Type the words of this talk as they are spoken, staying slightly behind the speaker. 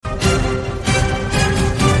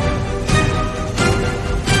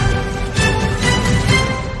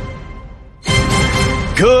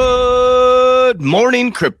Good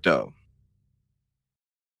morning, crypto.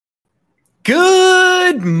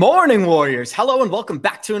 Good morning, Warriors. Hello and welcome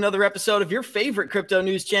back to another episode of your favorite crypto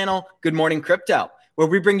news channel, Good Morning Crypto, where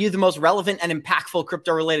we bring you the most relevant and impactful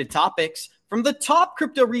crypto-related topics from the top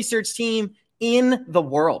crypto research team in the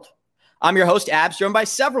world. I'm your host, Abs, joined by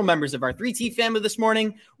several members of our 3T family this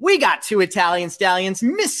morning. We got two Italian stallions,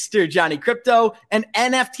 Mr. Johnny Crypto, and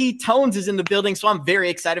NFT Tones is in the building, so I'm very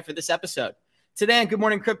excited for this episode. Today on Good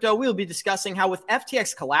Morning Crypto, we'll be discussing how with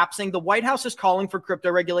FTX collapsing, the White House is calling for crypto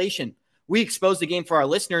regulation. We expose the game for our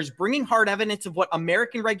listeners, bringing hard evidence of what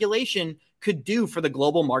American regulation could do for the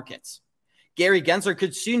global markets. Gary Gensler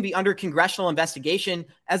could soon be under congressional investigation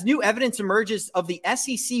as new evidence emerges of the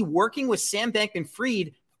SEC working with Sam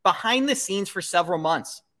Bankman-Fried behind the scenes for several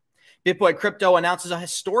months. BitBoy Crypto announces a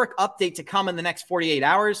historic update to come in the next 48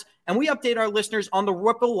 hours, and we update our listeners on the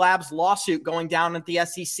Ripple Labs lawsuit going down at the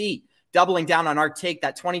SEC, doubling down on our take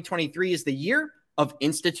that 2023 is the year of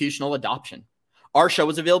institutional adoption. Our show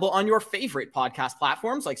is available on your favorite podcast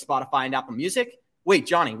platforms like Spotify and Apple Music. Wait,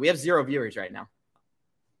 Johnny, we have 0 viewers right now.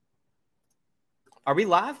 Are we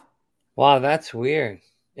live? Wow, that's weird.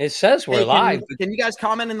 It says we're live. Can you guys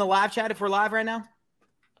comment in the live chat if we're live right now?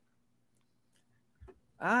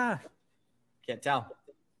 Can't tell.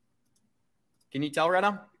 Can you tell right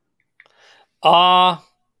now?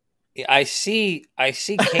 I see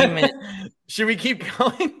came in. Should we keep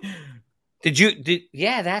going?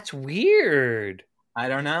 Yeah, that's weird. I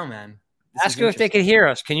don't know, man. Ask them if they can hear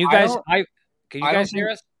us. Can you guys hear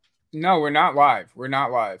us? No, we're not live. We're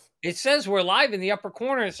not live. It says we're live in the upper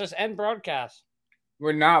corner. It says end broadcast.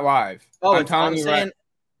 We're not live. Oh, I'm telling you right.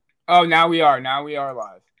 Oh, now we are. Now we are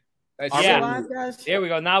live. Are we live, guys? There we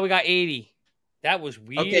go. Now we got 80. That was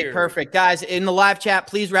weird. Okay, perfect. Guys, in the live chat,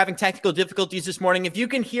 please, we're having technical difficulties this morning. If you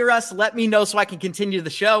can hear us, let me know so I can continue the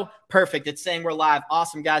show. Perfect. It's saying we're live.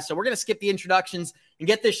 Awesome, guys. So we're going to skip the introductions and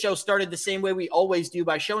get this show started the same way we always do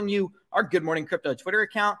by showing you our Good Morning Crypto Twitter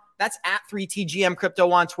account. That's at 3TGM Crypto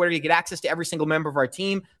on Twitter. You get access to every single member of our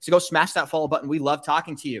team. So go smash that follow button. We love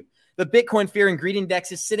talking to you. The Bitcoin Fear and Greed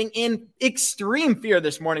Index is sitting in extreme fear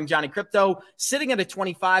this morning, Johnny Crypto, sitting at a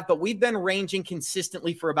 25, but we've been ranging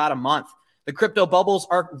consistently for about a month. The crypto bubbles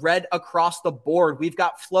are red across the board. We've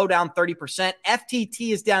got flow down 30%.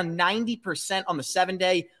 FTT is down 90% on the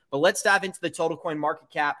 7-day, but let's dive into the total coin market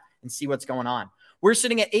cap and see what's going on. We're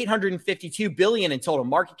sitting at $852 billion in total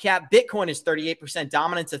market cap. Bitcoin is 38%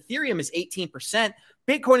 dominance. Ethereum is 18%.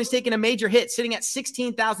 Bitcoin is taking a major hit, sitting at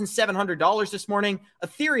 $16,700 this morning.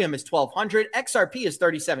 Ethereum is $1,200. XRP is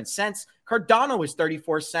 37 cents. Cardano is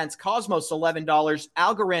 34 cents. Cosmos $11.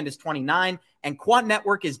 Algorand is 29. And Quant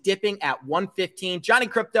Network is dipping at 115. Johnny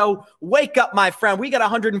Crypto, wake up, my friend. We got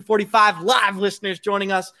 145 live listeners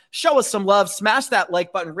joining us. Show us some love. Smash that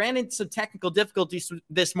like button. Ran into some technical difficulties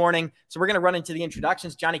this morning, so we're going to run into the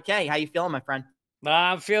introductions. Johnny K, how you feeling, my friend?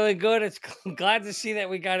 I'm feeling good. It's glad to see that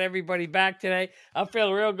we got everybody back today. I'm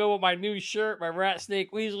feeling real good with my new shirt, my Rat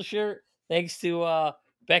Snake Weasel shirt. Thanks to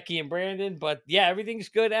Becky and Brandon. But yeah, everything's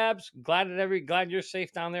good, Abs. Glad you're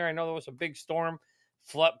safe down there. I know there was a big storm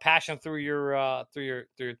passing through your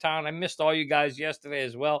town. I missed all you guys yesterday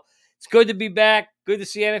as well. It's good to be back. Good to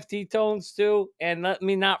see NFT Tones too. And let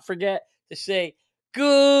me not forget to say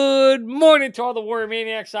good morning to all the Warrior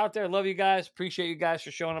Maniacs out there. Love you guys. Appreciate you guys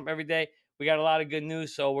for showing up every day. We got a lot of good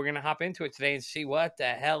news, so we're going to hop into it today and see what the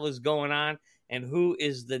hell is going on and who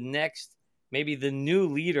is the next, maybe the new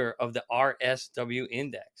leader of the RSW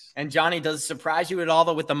index. And Johnny, does it surprise you at all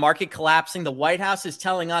that with the market collapsing, the White House is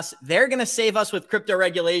telling us they're going to save us with crypto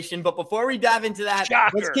regulation? But before we dive into that,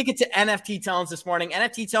 Let's kick it to NFT Tones this morning.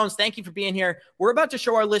 NFT Tones, thank you for being here. We're about to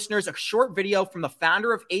show our listeners a short video from the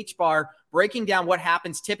founder of HBAR breaking down what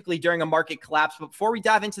happens typically during a market collapse. But before we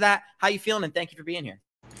dive into that, how you feeling? And thank you for being here.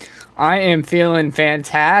 I am feeling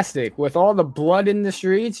fantastic. With all the blood in the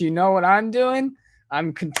streets, you know what I'm doing?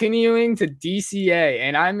 I'm continuing to DCA,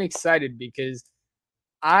 and I'm excited because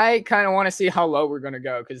I kind of want to see how low we're going to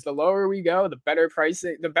go, because the lower we go, the better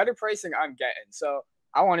pricing I'm getting. So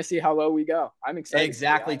I want to see how low we go. I'm excited.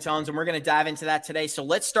 Exactly, Tones, and we're going to dive into that today. So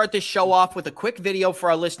let's start this show off with a quick video for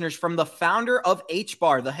our listeners from the founder of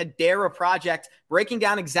HBAR, the Hedera project, breaking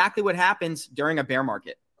down exactly what happens during a bear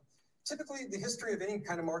market. Typically, the history of any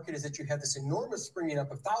kind of market is that you have this enormous springing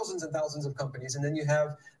up of thousands and thousands of companies, and then you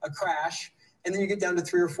have a crash, and then you get down to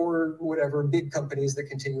 3 or 4, whatever, big companies that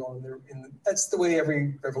continue on. That's the way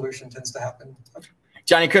every revolution tends to happen.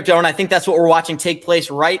 Johnny Crypto, and I think that's what we're watching take place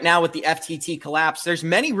right now with the FTT collapse. There's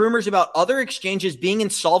many rumors about other exchanges being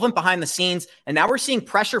insolvent behind the scenes, and now we're seeing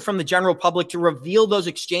pressure from the general public to reveal those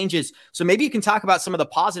exchanges. So maybe you can talk about some of the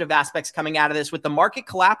positive aspects coming out of this. With the market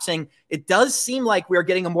collapsing, it does seem like we're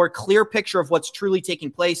getting a more clear picture of what's truly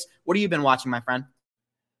taking place. What have you been watching, my friend?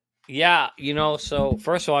 Yeah, so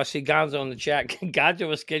first of all, I see Gonzo in the chat. Gonzo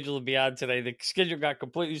was scheduled to be on today. The schedule got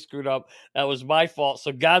completely screwed up. That was my fault.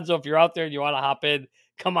 So Gonzo, if you're out there and you want to hop in,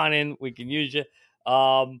 come on in. We can use you.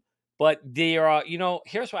 But there are,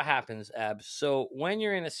 here's what happens, Abs. So when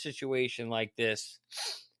you're in a situation like this,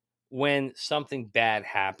 when something bad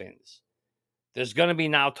happens, there's going to be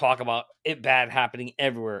now talk about it bad happening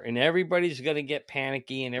everywhere. And everybody's going to get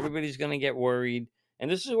panicky and everybody's going to get worried. And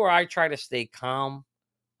this is where I try to stay calm.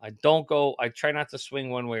 I try not to swing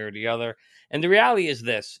one way or the other. And the reality is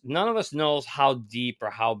this: none of us knows how deep or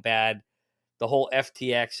how bad the whole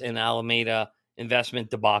FTX and Alameda investment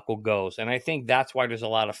debacle goes. And I think that's why there's a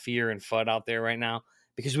lot of fear and FUD out there right now,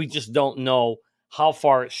 because we just don't know how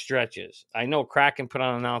far it stretches. I know Kraken put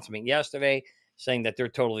out an announcement yesterday saying that they're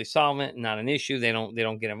totally solvent, not an issue. They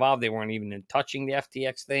don't get involved. They weren't even in touching the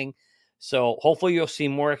FTX thing. So hopefully you'll see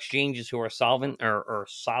more exchanges who are solvent or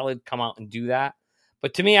solid come out and do that.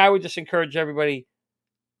 But to me, I would just encourage everybody,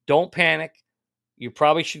 don't panic. You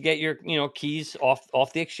probably should get your, keys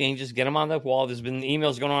off the exchanges, get them on the wall. There's been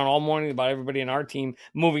emails going on all morning about everybody in our team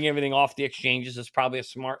moving everything off the exchanges. It's probably a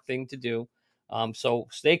smart thing to do. So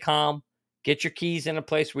stay calm, get your keys in a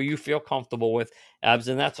place where you feel comfortable with, Abs,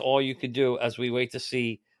 and that's all you could do as we wait to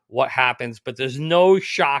see what happens. But there's no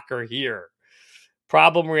shocker here.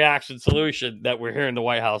 Problem, reaction, solution that we're hearing the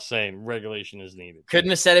White House saying regulation is needed. Couldn't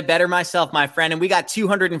have said it better myself, my friend. And we got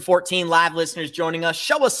 214 live listeners joining us.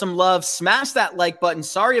 Show us some love. Smash that like button.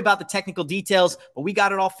 Sorry about the technical details, but we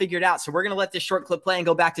got it all figured out. So we're going to let this short clip play and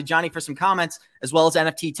go back to Johnny for some comments, as well as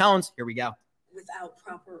NFT tones. Here we go. Without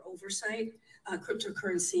proper oversight,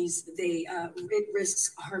 cryptocurrencies, it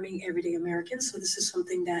risks harming everyday Americans. So this is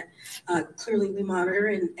something that clearly we monitor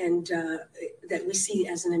and that we see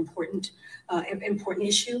as an important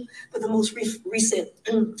issue. But the most recent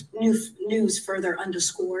news further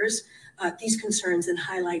underscores these concerns and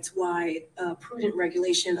highlights why prudent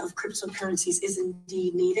regulation of cryptocurrencies is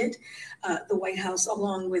indeed needed. The White House,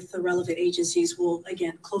 along with the relevant agencies, will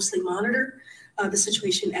again closely monitor the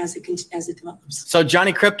situation as it develops. So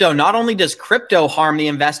Johnny Crypto, not only does crypto harm the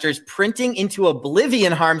investors, printing into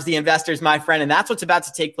oblivion harms the investors, my friend. And that's what's about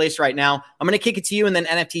to take place right now. I'm going to kick it to you and then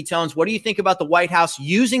NFT Tones. What do you think about the White House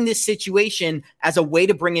using this situation as a way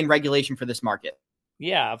to bring in regulation for this market?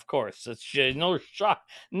 Yeah, of course. It's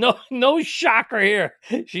no shocker here.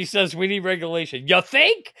 She says we need regulation. You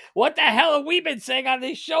think? What the hell have we been saying on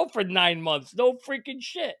this show for 9 months? No freaking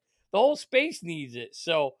shit. The whole space needs it.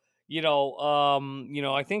 So,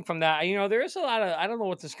 I think from that, there is a lot of, I don't know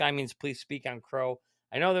what this guy means. Please speak on Crow.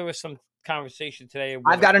 I know there was some conversation today.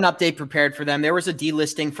 I've got an update prepared for them. There was a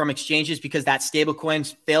delisting from exchanges because that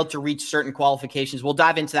stablecoins failed to reach certain qualifications. We'll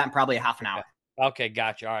dive into that in probably a half an hour. Okay,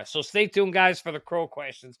 gotcha. All right. So stay tuned, guys, for the Crow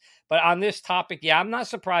questions. But on this topic, yeah, I'm not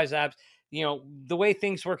surprised, Abs. The way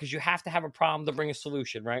things work is you have to have a problem to bring a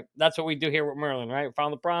solution, right? That's what we do here with Merlin, right? We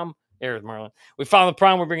found the problem. There's Merlin. We found the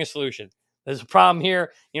problem. We bring a solution. There's a problem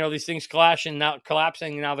here. These things collapsing. Now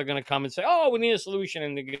they're going to come and say, oh, we need a solution.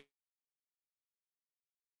 And they're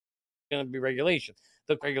going to be regulation.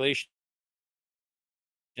 The regulation,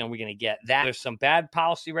 we're going to get that. There's some bad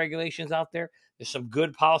policy regulations out there. There's some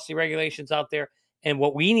good policy regulations out there. And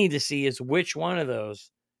what we need to see is which one of those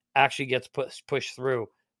actually gets pushed through.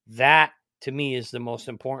 That, to me, is the most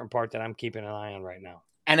important part that I'm keeping an eye on right now.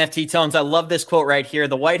 NFT Tones, I love this quote right here.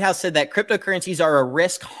 The White House said that cryptocurrencies are a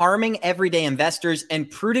risk harming everyday investors and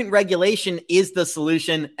prudent regulation is the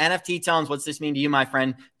solution. NFT Tones, what's this mean to you, my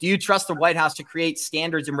friend? Do you trust the White House to create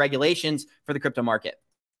standards and regulations for the crypto market?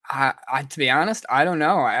 To be honest, I don't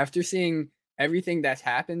know. After seeing everything that's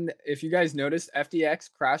happened, if you guys noticed,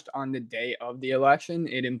 FTX crashed on the day of the election.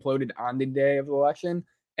 It imploded on the day of the election.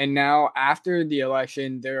 And now after the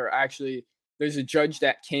election, there's a judge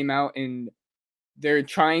that came out and they're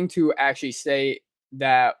trying to actually say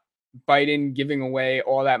that Biden giving away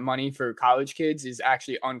all that money for college kids is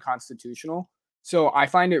actually unconstitutional. So I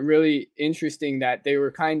find it really interesting that they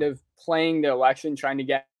were kind of playing the election, trying to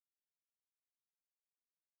get.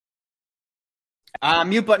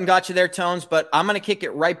 Mute button got you there, Tones, but I'm going to kick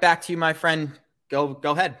it right back to you, my friend. Go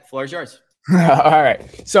ahead. Floor is yours. All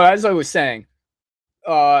right. So as I was saying,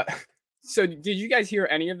 so did you guys hear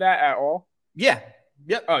any of that at all? Yeah.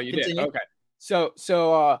 Yep. Oh, you did? Okay.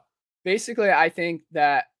 So basically, I think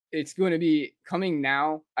that it's going to be coming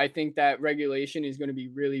now. I think that regulation is going to be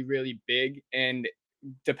really, really big. And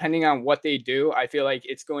depending on what they do, I feel like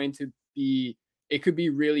it could be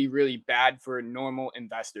really, really bad for normal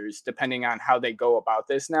investors, depending on how they go about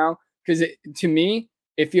this now. Because to me,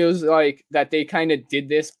 it feels like that they kind of did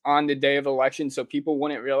this on the day of election, so people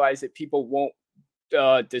wouldn't realize that people won't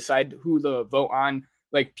decide who to vote on.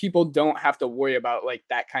 Like, people don't have to worry about like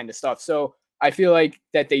that kind of stuff. So I feel like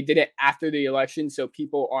that they did it after the election, so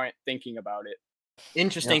people aren't thinking about it.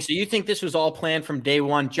 Interesting. Yeah. So you think this was all planned from day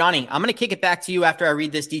one. Johnny, I'm going to kick it back to you after I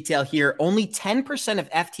read this detail here. Only 10% of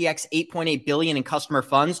FTX $8.8 billion in customer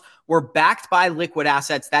funds were backed by liquid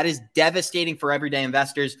assets. That is devastating for everyday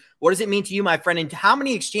investors. What does it mean to you, my friend? And how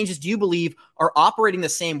many exchanges do you believe are operating the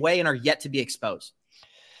same way and are yet to be exposed?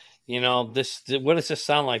 You know, what does this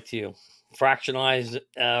sound like to you? Fractionalized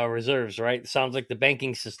reserves, right? It sounds like the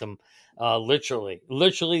banking system. Literally,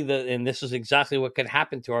 and this is exactly what could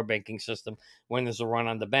happen to our banking system when there's a run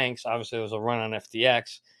on the banks. Obviously, there was a run on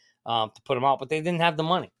FTX to put them out, but they didn't have the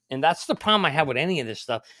money, and that's the problem I have with any of this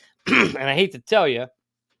stuff. And I hate to tell you,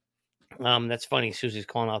 that's funny. Susie's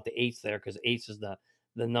calling out the eights there because eights is the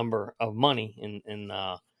number of money in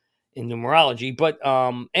numerology. But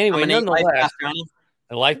anyway, nonetheless,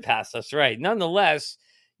 the life path. That's right. Nonetheless,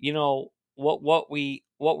 you know what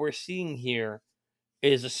we're seeing here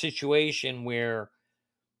is a situation where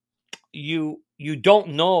you don't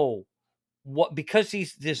know what, because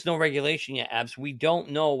there's no regulation yet, Abs. We don't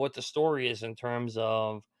know what the story is in terms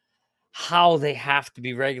of how they have to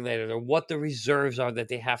be regulated or what the reserves are that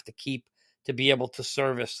they have to keep to be able to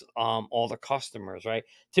service all the customers, right?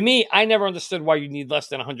 To me, I never understood why you need less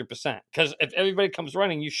than 100%, because if everybody comes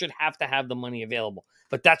running, you should have to have the money available.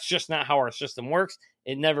 But that's just not how our system works.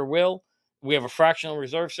 It never will. We have a fractional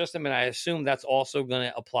reserve system, and I assume that's also going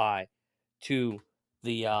to apply to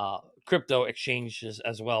the crypto exchanges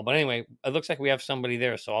as well. But anyway, it looks like we have somebody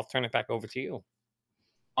there, so I'll turn it back over to you.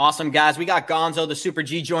 Awesome, guys. We got Gonzo, the Super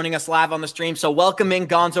G, joining us live on the stream. So welcome in,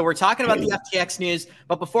 Gonzo. We're talking about the FTX news.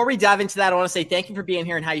 But before we dive into that, I want to say thank you for being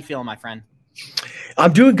here and how you feeling, my friend.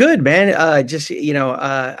 I'm doing good, man.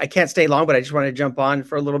 I can't stay long, but I just wanted to jump on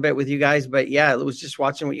for a little bit with you guys. But yeah, it was just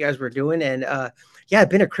watching what you guys were doing. And it's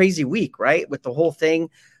been a crazy week, right? With the whole thing.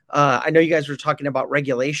 I know you guys were talking about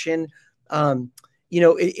regulation.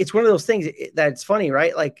 It's one of those things that's funny,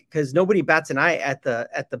 right? Like, because nobody bats an eye at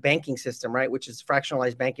the banking system, right? Which is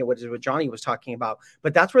fractionalized banking, which is what Johnny was talking about.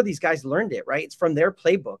 But that's where these guys learned it, right? It's from their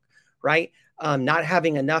playbook, right? Not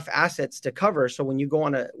having enough assets to cover. So when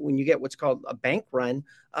you get what's called a bank run,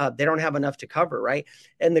 they don't have enough to cover, right?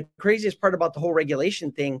 And the craziest part about the whole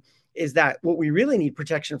regulation thing is that what we really need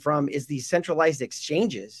protection from is these centralized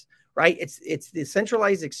exchanges, right? It's the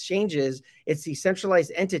centralized exchanges. It's the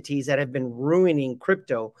centralized entities that have been ruining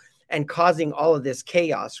crypto and causing all of this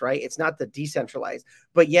chaos, right? It's not the decentralized.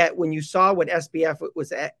 But yet when you saw what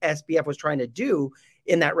SBF was trying to do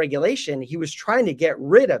in that regulation, he was trying to get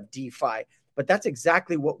rid of DeFi. But that's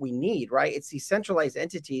exactly what we need, right? It's these centralized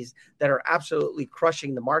entities that are absolutely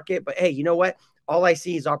crushing the market. But hey, you know what? All I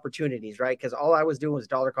see is opportunities, right? Because all I was doing was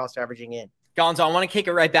dollar cost averaging in. Gonzo, I want to kick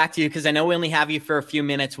it right back to you because I know we only have you for a few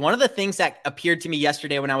minutes. One of the things that appeared to me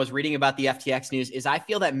yesterday when I was reading about the FTX news is I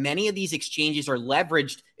feel that many of these exchanges are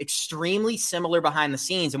leveraged extremely similar behind the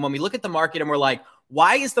scenes. And when we look at the market and we're like,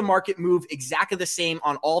 why is the market move exactly the same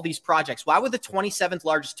on all these projects? Why would the 27th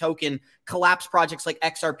largest token collapse projects like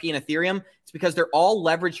XRP and Ethereum? It's because they're all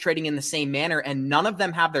leverage trading in the same manner and none of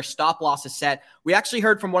them have their stop losses set. We actually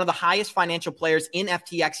heard from one of the highest financial players in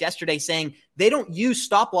FTX yesterday saying they don't use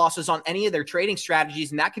stop losses on any of their trading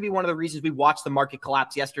strategies. And that could be one of the reasons we watched the market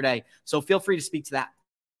collapse yesterday. So feel free to speak to that.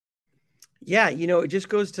 Yeah, it just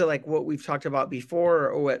goes to like what we've talked about before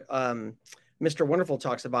or what Mr. Wonderful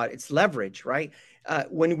talks about. It's leverage, right?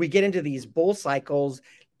 When we get into these bull cycles,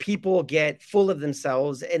 people get full of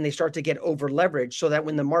themselves and they start to get over leveraged so that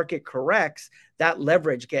when the market corrects, that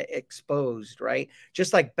leverage get exposed, right?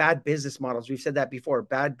 Just like bad business models. We've said that before.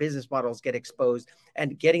 Bad business models get exposed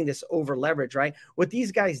and getting this over leverage, right? What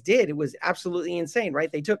these guys did, it was absolutely insane,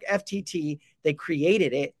 right? They took FTT, they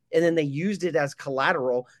created it, and then they used it as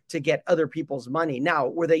collateral to get other people's money. Now,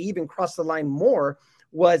 where they even crossed the line more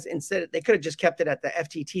was instead they could have just kept it at the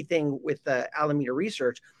FTT thing with the Alameda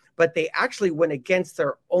Research, but they actually went against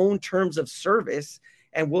their own terms of service.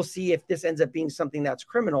 And we'll see if this ends up being something that's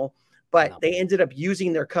criminal, but they ended up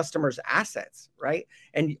using their customers' assets, right?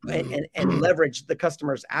 And leveraged the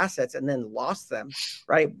customers' assets and then lost them,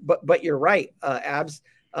 right? But you're right, Abs.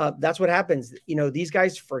 That's what happens. These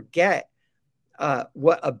guys forget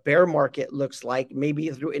what a bear market looks like, maybe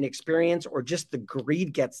through inexperience or just the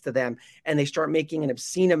greed gets to them and they start making an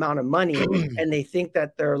obscene amount of money and they think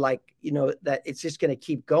that they're like, that it's just going to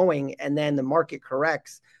keep going. And then the market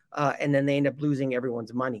corrects and then they end up losing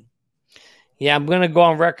everyone's money. Yeah, I'm going to go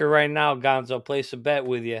on record right now, Gonzo, place a bet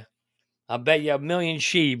with you. I'll bet you 1,000,000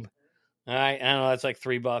 sheep. All right, I know that's like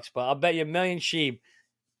 $3, but I'll bet you 1,000,000 sheep.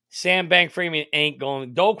 Sam Bankman-Fried ain't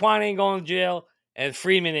going. Do Kwon ain't going to jail, and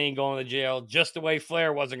Friedman ain't going to jail. Just the way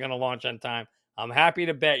Flair wasn't going to launch on time. I'm happy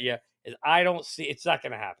to bet you. I don't see it's not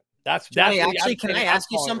going to happen. Johnny, actually, can I ask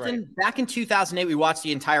you something? Right. Back in 2008, we watched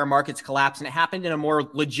the entire markets collapse, and it happened in a more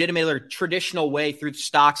legitimate or traditional way through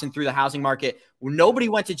stocks and through the housing market. Nobody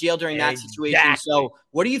went to jail during that situation. So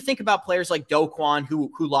what do you think about players like Do Kwon,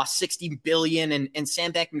 who lost $60 billion, and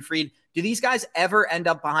Sam Bankman-Fried? Do these guys ever end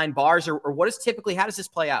up behind bars, or what is typically, how does this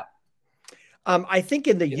play out? I think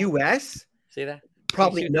in the U.S., see that?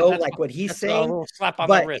 Probably no, like what he's saying. Slap on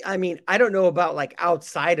but the wrist. I mean, I don't know about like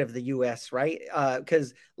outside of the U.S., right?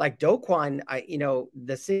 Because like Do Kwon,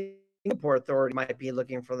 the Singapore Authority might be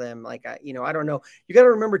looking for them. Like, I don't know. You got to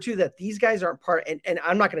remember too that these guys aren't part, and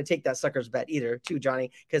I'm not going to take that sucker's bet either, too, Johnny,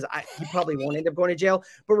 because he probably won't end up going to jail.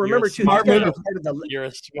 But remember too,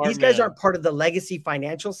 these guys aren't part of the legacy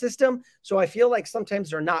financial system. So I feel like sometimes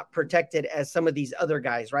they're not protected as some of these other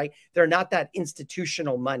guys, right? They're not that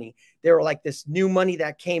institutional money. They were like this new money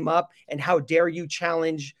that came up, and how dare you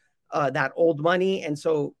challenge that old money? And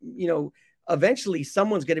so, eventually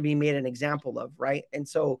someone's going to be made an example of, right? And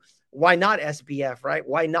so why not SBF, right?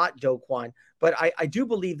 Why not Do Kwon? But I do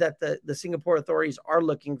believe that the Singapore authorities are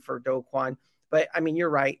looking for Do Kwon. But I mean, you're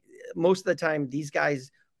right. Most of the time, these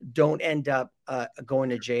guys don't end up going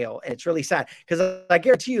to jail. And it's really sad because I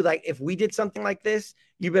guarantee you, like, if we did something like this,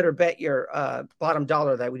 you better bet your bottom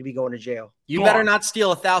dollar that we'd be going to jail. You better not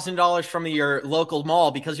steal $1,000 from your local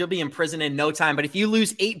mall because you'll be in prison in no time. But if you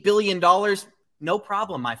lose $8 billion, no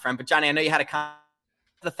problem, my friend. But Johnny, I know you had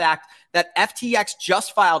the fact that FTX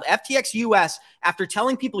just filed, FTX US, after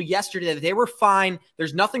telling people yesterday that they were fine.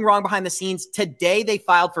 There's nothing wrong behind the scenes. Today, they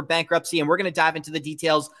filed for bankruptcy, and we're going to dive into the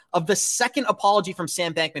details of the second apology from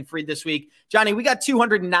Sam Bankman-Fried this week. Johnny, we got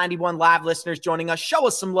 291 live listeners joining us. Show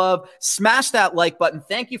us some love. Smash that like button.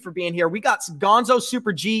 Thank you for being here. We got Gonzo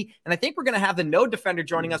Super G, and I think we're going to have the Node Defender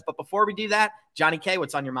joining us. But before we do that, Johnny K,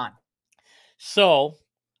 what's on your mind? So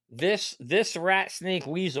this rat snake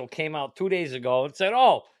weasel came out 2 days ago and said,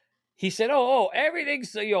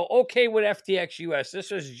 everything's okay with FTX US.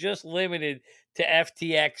 This was just limited to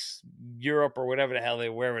FTX Europe or wherever the hell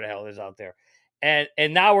it is out there. And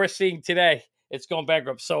now we're seeing today it's going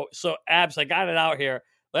bankrupt. So Abs, I got it out here.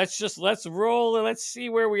 Let's roll and let's see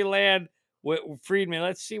where we land with Friedman.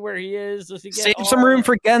 Let's see where he is. Does he get save some room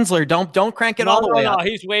for Gensler? Don't crank it all the way up.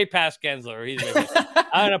 He's way past Gensler.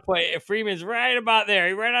 I'm gonna put Freeman's right about there.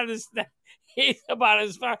 He's right on this. He's about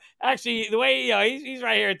as far. Actually, the way he's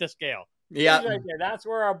right here at the scale. Yeah, he's right there. That's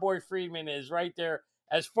where our boy Friedman is, right there,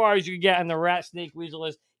 as far as you can get on the rat snake weasel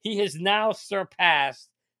list. He has now surpassed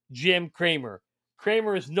Jim Cramer.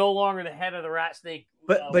 Cramer is no longer the head of the rat snake.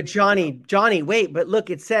 But Johnny, wait. But look,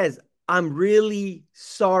 it says, I'm really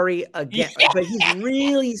sorry again. Yeah. But he's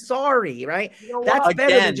really sorry, right? That's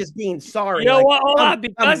better than just being sorry. You know what? Hold on.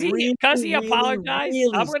 Because he apologized.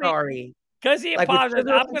 Really sorry. Because he apologized,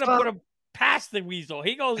 I'm going to put him past the weasel.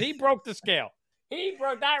 He broke the scale. He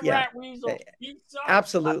broke that rat weasel.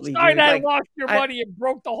 Absolutely. I'm sorry that I lost your money and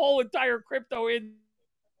broke the whole entire crypto in.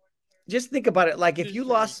 Just think about it. Like, if you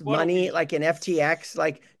lost money, like in FTX,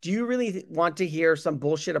 like, do you really want to hear some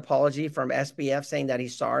bullshit apology from SBF saying that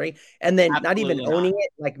he's sorry and then not even owning it,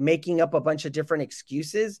 like making up a bunch of different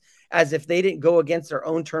excuses as if they didn't go against their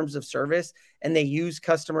own terms of service and they use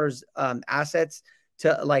customers' assets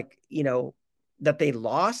to, like, that they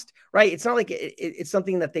lost, right? It's not like it's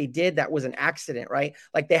something that they did that was an accident, right?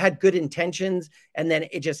 Like, they had good intentions and then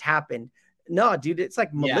it just happened. No, dude, it's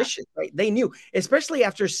like malicious, right? They knew, especially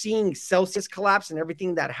after seeing Celsius collapse and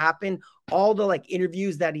everything that happened, all the like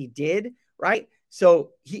interviews that he did, right? So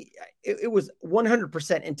it was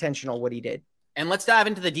 100% intentional what he did. And let's dive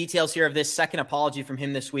into the details here of this second apology from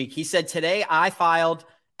him this week. He said, today I filed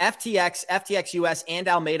FTX, FTX US, and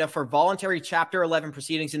Alameda for voluntary Chapter 11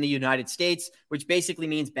 proceedings in the United States, which basically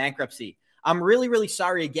means bankruptcy. I'm really, really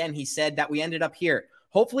sorry again, he said, that we ended up here.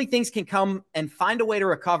 Hopefully things can come and find a way to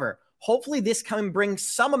recover. Hopefully this can bring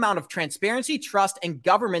some amount of transparency, trust, and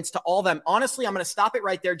governance to all of them. Honestly, I'm going to stop it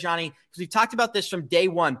right there, Johnny, because we've talked about this from day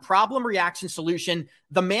one. Problem, reaction, solution.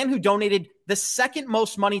 The man who donated the second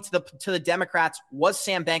most money to the Democrats was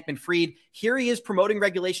Sam Bankman-Fried. Here he is promoting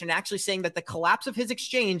regulation and actually saying that the collapse of his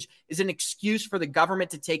exchange is an excuse for the government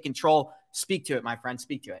to take control. Speak to it, my friend.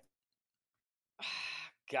 Speak to it.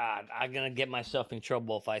 God, I'm going to get myself in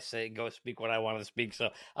trouble if I go speak what I want to speak.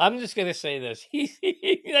 So I'm just going to say this.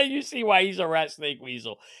 You see why he's a rat snake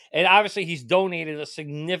weasel. And obviously he's donated a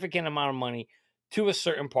significant amount of money to a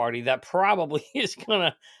certain party that probably is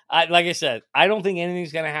gonna. Like I said, I don't think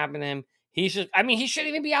anything's gonna happen to him. He shouldn't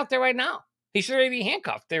even be out there right now. He shouldn't be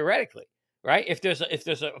handcuffed theoretically, right?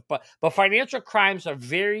 But financial crimes are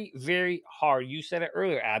very, very hard. You said it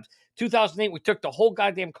earlier, Abs. 2008, we took the whole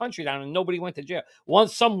goddamn country down and nobody went to jail. One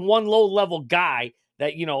low-level guy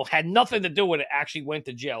that, had nothing to do with it actually went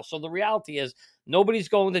to jail. So the reality is nobody's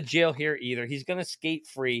going to jail here either. He's going to skate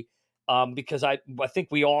free because I think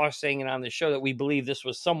we all are saying it on the show that we believe this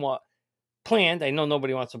was somewhat planned. I know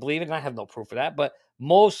nobody wants to believe it, and I have no proof of that, but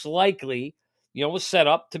most likely, was set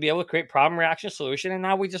up to be able to create problem, reaction, solution, and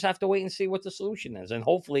now we just have to wait and see what the solution is. And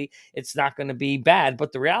hopefully it's not going to be bad,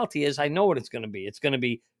 but the reality is I know what it's going to be. It's going to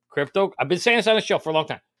be crypto. I've been saying this on the show for a long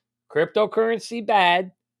time. Cryptocurrency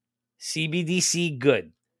bad, CBDC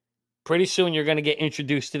good. Pretty soon you're going to get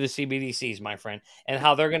introduced to the CBDCs, my friend, and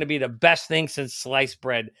how they're going to be the best thing since sliced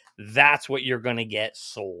bread. That's what you're going to get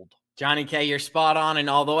sold. Johnny K, you're spot on. And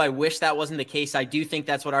although I wish that wasn't the case, I do think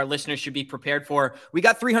that's what our listeners should be prepared for. We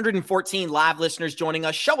got 314 live listeners joining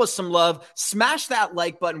us. Show us some love. Smash that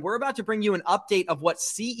like button. We're about to bring you an update of what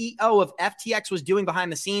CEO of FTX was doing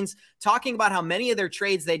behind the scenes, talking about how many of their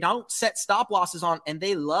trades they don't set stop losses on, and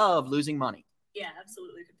they love losing money. Yeah,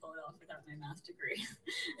 absolutely could pull it off without my math degree.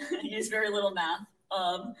 Use very little math.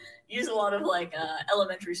 Use a lot of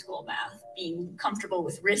elementary school math. Being comfortable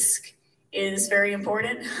with risk is very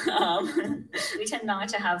important. We tend not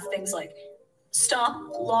to have things like stop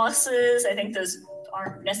losses. I think those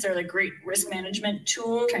aren't necessarily a great risk management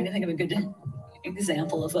tool. I'm trying to think of a good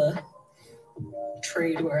example of a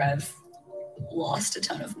trade where I've lost a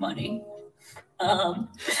ton of money. Well,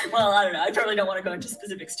 I don't know. I probably don't want to go into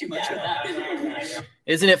specifics too much with that.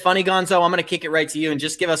 Isn't it funny, Gonzo? I'm going to kick it right to you and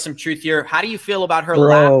just give us some truth here. How do you feel about her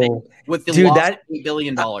laughing with the loss of $8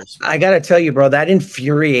 billion? I got to tell you, bro, that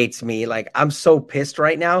infuriates me. I'm so pissed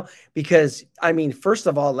right now because, first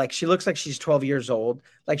of all, she looks like she's 12 years old.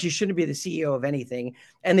 She shouldn't be the CEO of anything.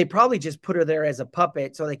 And they probably just put her there as a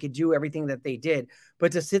puppet so they could do everything that they did.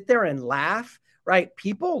 But to sit there and laugh, right?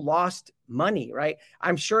 People lost money, right?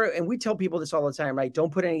 I'm sure. And we tell people this all the time, right?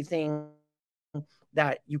 Don't put anything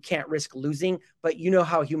that you can't risk losing, but you know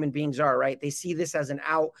how human beings are, right? They see this as an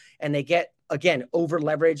out and they get, again, over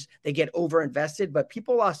leveraged, they get over invested, but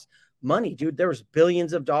people lost money, dude. There was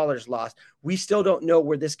billions of dollars lost. We still don't know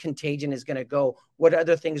where this contagion is going to go, what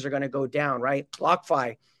other things are going to go down, right?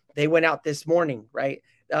 BlockFi, they went out this morning, right?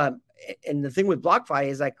 And the thing with BlockFi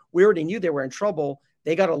is we already knew they were in trouble.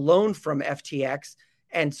 They got a loan from FTX.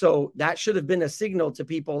 And so that should have been a signal to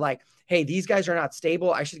people hey, these guys are not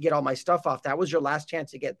stable. I should get all my stuff off. That was your last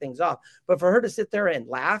chance to get things off. But for her to sit there and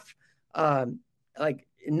laugh,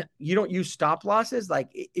 you don't use stop losses.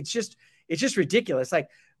 It's just ridiculous.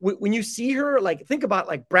 When you see her, think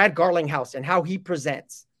about Brad Garlinghouse and how he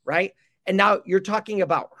presents, right? And now you're talking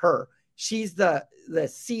about her. She's the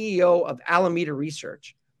CEO of Alameda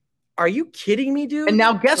Research. Are you kidding me, dude? And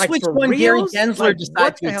now guess which one Gary Gensler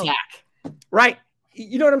decided to attack. Right.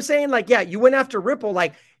 You know what I'm saying? You went after Ripple.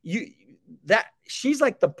 She's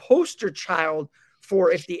the poster child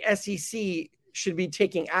for if the SEC should be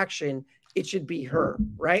taking action, it should be her,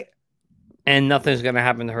 right? And nothing's going to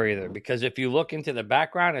happen to her either, because if you look into the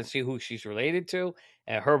background and see who she's related to,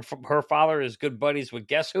 and her father is good buddies with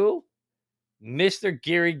guess who? Mr.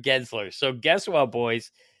 Gary Gensler. So guess what,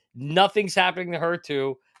 boys? Nothing's happening to her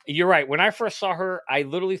too. You're right. When I first saw her, I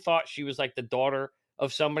literally thought she was the daughter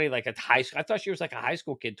of somebody at high school. I thought she was a high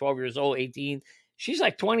school kid, 12 years old, 18. She's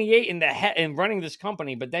 28 in the head and running this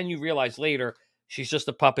company. But then you realize later she's just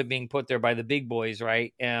a puppet being put there by the big boys,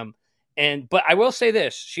 right? But I will say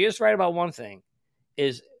this: she is right about one thing: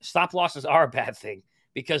 is stop losses are a bad thing,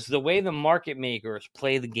 because the way the market makers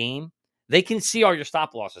play the game, they can see all your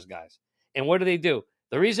stop losses, guys. And what do?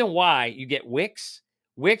 The reason why you get wicks,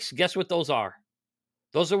 guess what those are?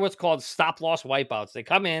 Those are what's called stop loss wipeouts. They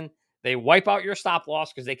come in, they wipe out your stop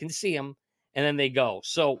loss because they can see them, and then they go.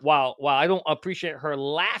 So while I don't appreciate her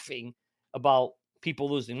laughing about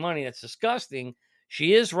people losing money, that's disgusting,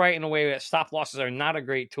 she is right in a way that stop losses are not a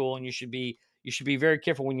great tool, and you should be very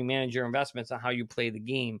careful when you manage your investments on how you play the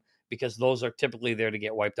game, because those are typically there to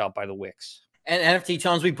get wiped out by the wicks. And NFT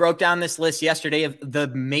Tones, we broke down this list yesterday of the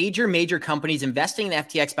major companies investing in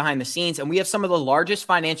FTX behind the scenes, and we have some of the largest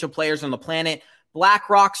financial players on the planet.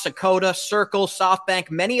 BlackRock, Sakota, Circle,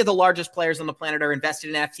 SoftBank, many of the largest players on the planet are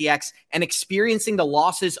invested in FTX and experiencing the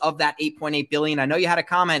losses of that $8.8 billion. I know you had a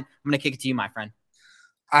comment. I'm going to kick it to you, my friend.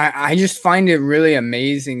 I just find it really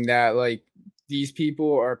amazing that these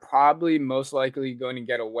people are probably most likely going to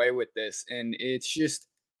get away with this. And it's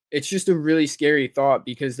just a really scary thought,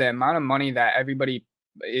 because the amount of money that everybody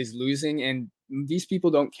is losing, and these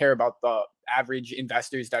people don't care about the average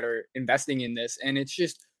investors that are investing in this. And it's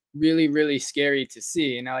just really, really scary to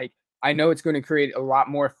see. And I know it's going to create a lot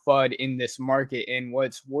more FUD in this market. And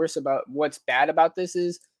what's bad about this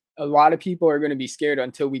is a lot of people are going to be scared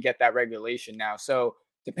until we get that regulation now. So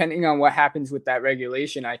depending on what happens with that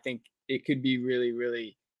regulation, I think it could be really,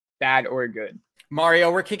 really bad or good.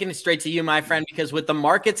 Mario, we're kicking it straight to you, my friend, because with the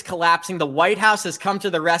markets collapsing, the White House has come to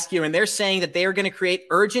the rescue, and they're saying that they are going to create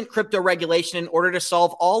urgent crypto regulation in order to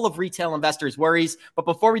solve all of retail investors' worries. But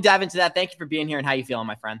before we dive into that, thank you for being here, and how you feeling,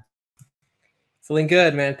 my friend? Feeling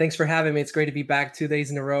good, man. Thanks for having me. It's great to be back 2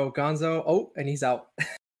 days in a row. Gonzo, oh, and he's out.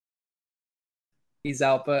 He's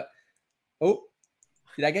out, but oh,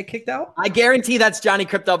 did I get kicked out? I guarantee that's Johnny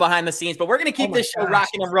Crypto behind the scenes, but we're going to keep this show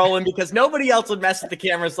rocking and rolling because nobody else would mess with the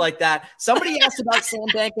cameras like that. Somebody asked about Sam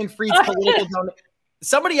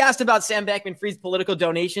Bankman-Fried's political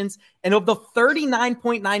donations, and of the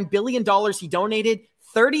 $39.9 billion he donated,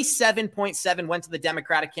 37.7 went to the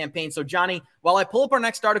Democratic campaign. So, Johnny, while I pull up our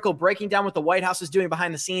next article breaking down what the White House is doing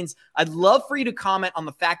behind the scenes, I'd love for you to comment on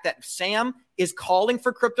the fact that Sam is calling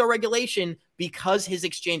for crypto regulation because his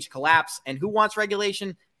exchange collapsed. And who wants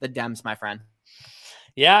regulation? The Dems, my friend.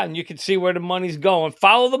 Yeah, and you can see where the money's going.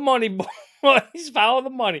 Follow the money, boys. Follow the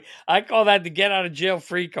money. I call that the get out of jail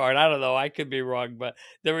free card. I don't know. I could be wrong, but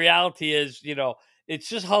the reality is, it's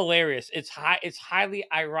just hilarious. It's highly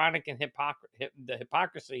ironic and the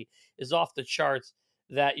hypocrisy is off the charts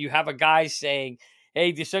that you have a guy saying,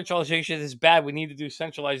 hey, decentralization is bad. We need to do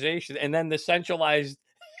centralization. And then the centralized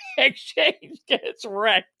exchange gets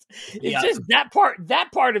wrecked. It's just that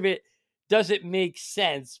part of it doesn't make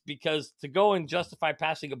sense, because to go and justify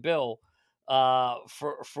passing a bill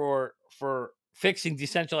for fixing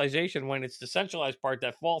decentralization when it's the centralized part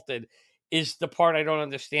that faulted is the part I don't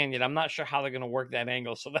understand yet. I'm not sure how they're going to work that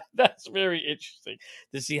angle. So that's very interesting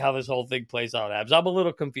to see how this whole thing plays out. Abs, I'm a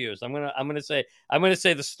little confused. I'm gonna say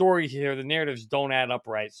the story here, the narratives don't add up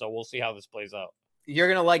right. So we'll see how this plays out. You're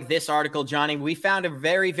going to like this article, Johnny. We found a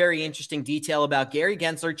very, very interesting detail about Gary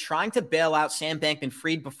Gensler trying to bail out Sam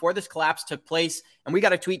Bankman-Fried before this collapse took place. And we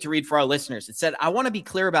got a tweet to read for our listeners. It said, I want to be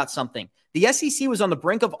clear about something. The SEC was on the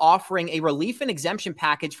brink of offering a relief and exemption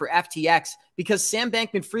package for FTX because Sam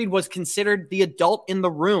Bankman-Fried was considered the adult in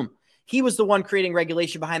the room. He was the one creating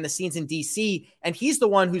regulation behind the scenes in DC, and he's the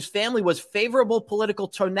one whose family has favorable political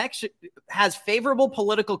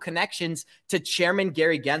connections to Chairman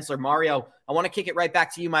Gary Gensler. Mario, I want to kick it right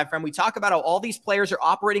back to you, my friend. We talk about how all these players are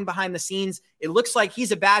operating behind the scenes. It looks like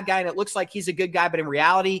he's a bad guy and it looks like he's a good guy, but in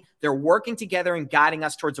reality, they're working together and guiding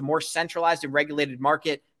us towards a more centralized and regulated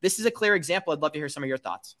market. This is a clear example. I'd love to hear some of your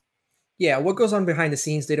thoughts. Yeah, what goes on behind the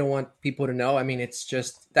scenes, they don't want people to know. I mean, that's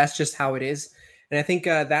just how it is. And I think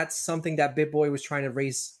that's something that BitBoy was trying to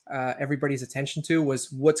raise everybody's attention to,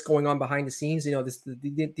 was what's going on behind the scenes.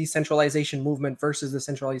 The decentralization movement versus the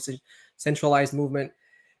centralized movement.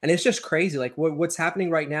 And it's just crazy. Like what's happening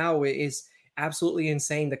right now is absolutely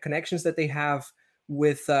insane. The connections that they have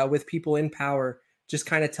with people in power just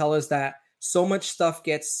kind of tell us that so much stuff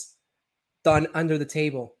gets done under the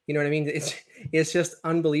table. You know what I mean? It's just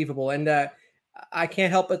unbelievable. And I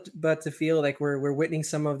can't help but to feel like we're witnessing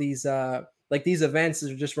some of these these events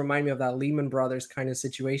just remind me of that Lehman Brothers kind of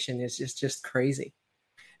situation. It's just crazy.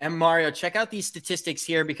 And Mario, check out these statistics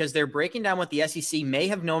here because they're breaking down what the SEC may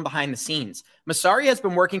have known behind the scenes. Masari has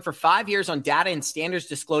been working for 5 years on data and standards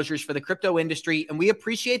disclosures for the crypto industry, and we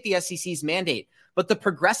appreciate the SEC's mandate. But the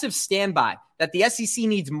progressive standby that the SEC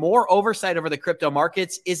needs more oversight over the crypto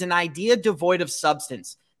markets is an idea devoid of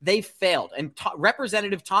substance. They failed. And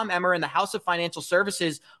Representative Tom Emmer and the House of Financial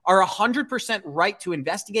Services are 100% right to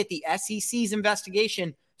investigate the SEC's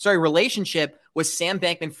relationship with Sam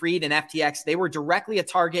Bankman-Fried and FTX. They were directly a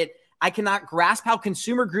target. I cannot grasp how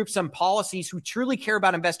consumer groups and policies who truly care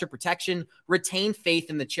about investor protection retain faith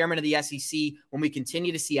in the chairman of the SEC when we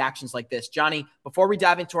continue to see actions like this. Johnny, before we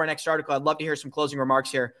dive into our next article, I'd love to hear some closing remarks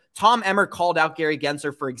here. Tom Emmer called out Gary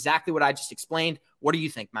Gensler for exactly what I just explained. What do you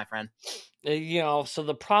think, my friend? So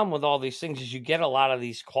the problem with all these things is you get a lot of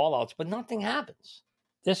these call outs, but nothing happens.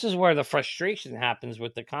 This is where the frustration happens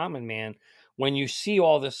with the common man. When you see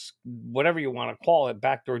all this, whatever you want to call it,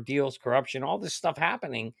 backdoor deals, corruption, all this stuff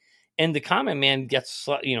happening, and the common man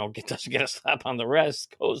doesn't get a slap on the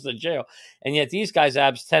wrist, goes to jail. And yet these guys,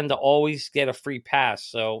 Abs, tend to always get a free pass.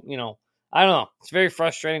 So, I don't know. It's very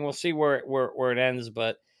frustrating. We'll see where it ends.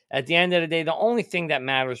 But at the end of the day, the only thing that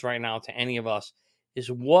matters right now to any of us is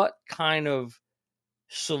what kind of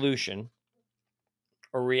solution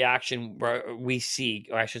or reaction we see,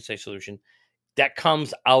 or I should say solution, that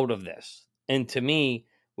comes out of this. And to me,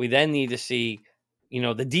 we then need to see,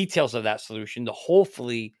 the details of that solution to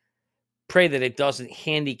hopefully pray that it doesn't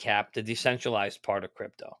handicap the decentralized part of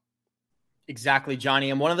crypto. Exactly, Johnny.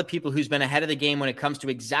 And one of the people who's been ahead of the game when it comes to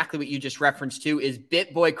exactly what you just referenced to is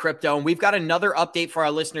BitBoy Crypto. And we've got another update for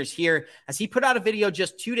our listeners here, as he put out a video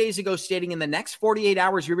just 2 days ago stating in the next 48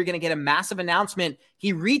 hours, we were going to get a massive announcement.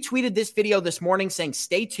 He retweeted this video this morning saying,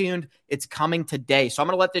 stay tuned. It's coming today. So I'm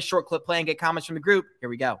going to let this short clip play and get comments from the group. Here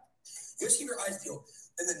we go. Here's keep your eyes peeled.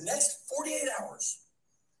 In the next 48 hours,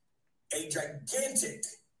 a gigantic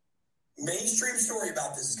mainstream story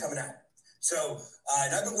about this is coming out. So,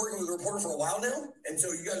 and I've been working with a reporter for a while now, and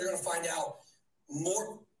so you guys are going to find out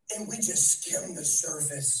more. And we just skim the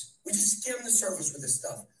surface. We just skim the surface with this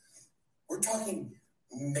stuff. We're talking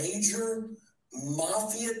major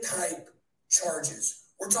mafia-type charges.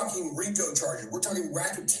 We're talking RICO charges. We're talking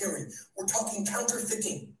racketeering. We're talking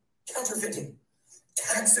counterfeiting,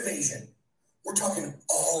 tax evasion. We're talking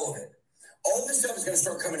all of it. All this stuff is going to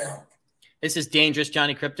start coming out. This is dangerous,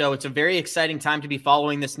 Johnny Crypto. It's a very exciting time to be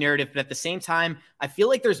following this narrative, but at the same time, I feel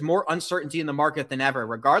like there's more uncertainty in the market than ever,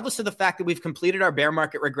 regardless of the fact that we've completed our bear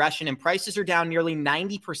market regression and prices are down nearly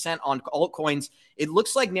 90% on altcoins. It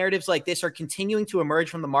looks like narratives like this are continuing to emerge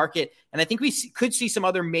from the market, and I think we could see some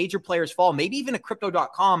other major players fall, maybe even a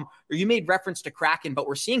Crypto.com, or you made reference to Kraken, but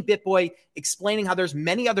we're seeing BitBoy explaining how there's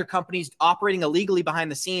many other companies operating illegally behind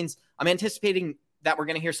the scenes. I'm anticipating that we're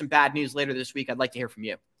going to hear some bad news later this week. I'd like to hear from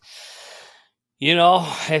you. You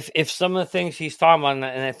know, if some of the things he's talking about,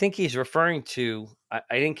 and I think he's referring to, I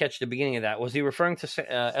didn't catch the beginning of that. Was he referring to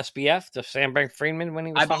SBF, to Sam Bankman-Fried when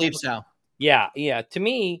he was? I believe so. Yeah. To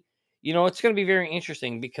me, you know, it's going to be very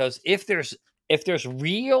interesting because if there's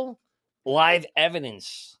real live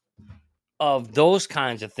evidence of those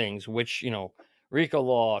kinds of things, which, you know, RICO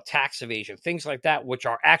law, tax evasion, things like that, which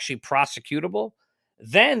are actually prosecutable,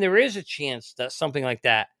 then there is a chance that something like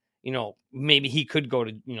that, you know, maybe he could go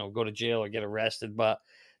to jail or get arrested. But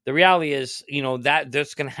the reality is, you know, that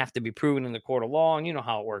that's going to have to be proven in the court of law. And you know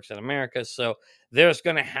how it works in America. So there's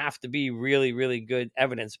going to have to be really, really good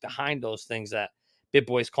evidence behind those things that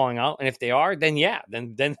BitBoy's calling out. And if they are, then yeah,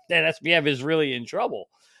 then SBF is really in trouble.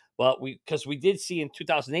 But because we did see in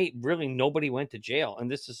 2008, really nobody went to jail. And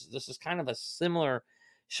this is kind of a similar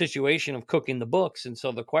situation of cooking the books. And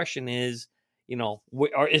so the question is, you know,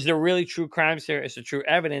 is there really true crimes there? Is there true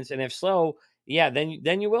evidence? And if so, yeah,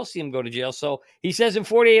 then you will see him go to jail. So he says in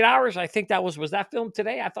 48 hours, I think was that filmed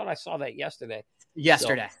today? I thought I saw that yesterday.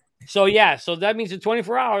 So that means in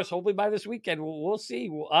 24 hours, hopefully by this weekend, we'll see.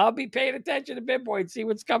 I'll be paying attention to BitBoy and see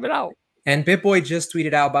what's coming out. And BitBoy just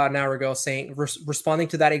tweeted out about an hour ago saying, responding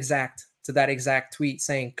to that exact tweet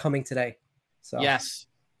saying coming today. So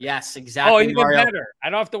Yes, exactly. Oh, even better. I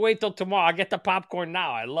don't have to wait till tomorrow. I'll get the popcorn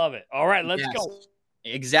now. I love it. All right, let's go.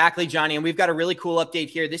 Exactly, Johnny. And we've got a really cool update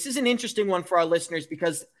here. This is an interesting one for our listeners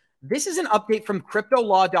because this is an update from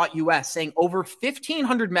cryptolaw.us saying over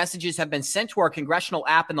 1,500 messages have been sent to our congressional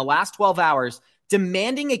app in the last 12 hours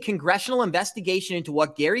demanding a congressional investigation into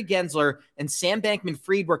what Gary Gensler and Sam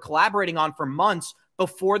Bankman-Fried were collaborating on for months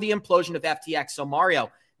before the implosion of FTX. So,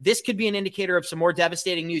 Mario, this could be an indicator of some more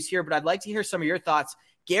devastating news here, but I'd like to hear some of your thoughts.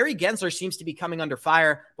 Gary Gensler seems to be coming under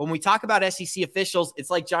fire. When we talk about SEC officials,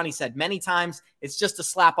 it's like Johnny said many times, it's just a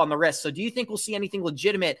slap on the wrist. So do you think we'll see anything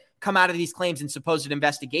legitimate come out of these claims and supposed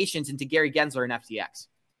investigations into Gary Gensler and FTX?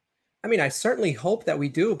 I mean, I certainly hope that we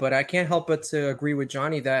do, but I can't help but to agree with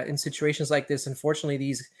Johnny that in situations like this, unfortunately,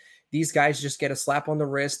 these guys just get a slap on the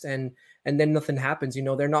wrist and then nothing happens. You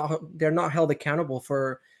know, they're not held accountable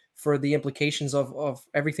for the implications of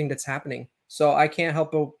everything that's happening. So I can't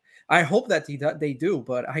help but I hope that they do,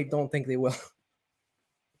 but I don't think they will.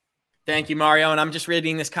 Thank you, Mario. And I'm just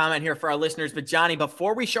reading this comment here for our listeners. But Johnny,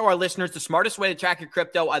 before we show our listeners the smartest way to track your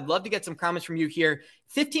crypto, I'd love to get some comments from you here.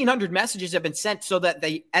 1,500 messages have been sent so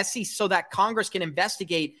that Congress can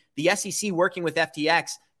investigate the SEC working with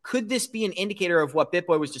FTX. Could this be an indicator of what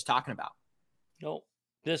BitBoy was just talking about? No,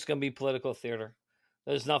 this is going to be political theater.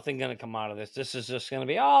 There's nothing going to come out of this. This is just going to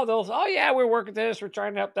be, oh yeah, we're working this. We're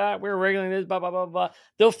trying to help that. We're regulating this, blah, blah, blah, blah.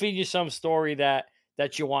 They'll feed you some story that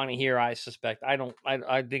you want to hear, I suspect. I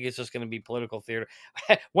think it's just going to be political theater.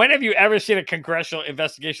 When have you ever seen a congressional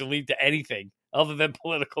investigation lead to anything other than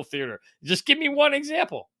political theater? Just give me one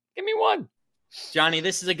example. Give me one. Johnny,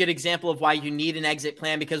 this is a good example of why you need an exit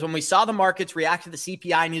plan, because when we saw the markets react to the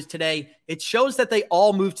CPI news today, it shows that they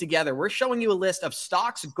all move together. We're showing you a list of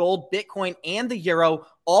stocks, gold, Bitcoin, and the euro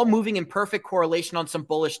all moving in perfect correlation on some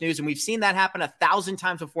bullish news. And we've seen that happen 1,000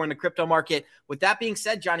 times before in the crypto market. With that being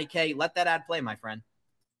said, Johnny K, let that ad play, my friend.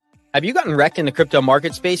 Have you gotten wrecked in the crypto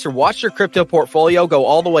market space or watched your crypto portfolio go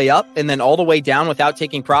all the way up and then all the way down without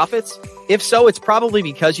taking profits? If so, it's probably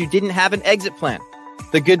because you didn't have an exit plan.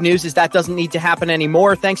 The good news is that doesn't need to happen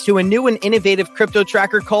anymore thanks to a new and innovative crypto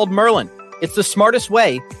tracker called Merlin. It's the smartest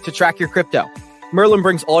way to track your crypto. Merlin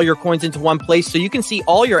brings all your coins into one place so you can see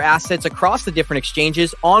all your assets across the different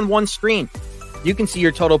exchanges on one screen. You can see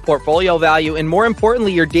your total portfolio value and, more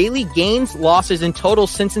importantly, your daily gains, losses, and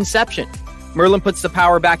totals since inception. Merlin puts the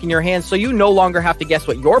power back in your hands so you no longer have to guess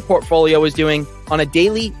what your portfolio is doing on a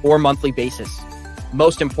daily or monthly basis.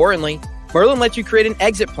 Most importantly, Merlin lets you create an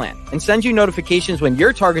exit plan and sends you notifications when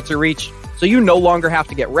your targets are reached so you no longer have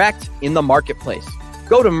to get wrecked in the marketplace.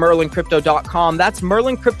 Go to merlincrypto.com, that's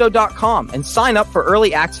merlincrypto.com, and sign up for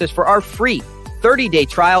early access for our free 30-day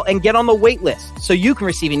trial and get on the wait list so you can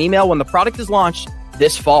receive an email when the product is launched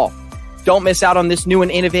this fall. Don't miss out on this new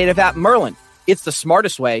and innovative app, Merlin. It's the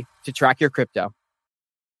smartest way to track your crypto.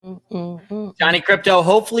 Johnny Crypto,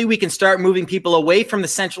 hopefully we can start moving people away from the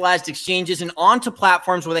centralized exchanges and onto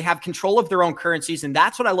platforms where they have control of their own currencies. And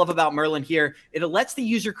that's what I love about Merlin here. It lets the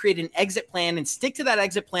user create an exit plan and stick to that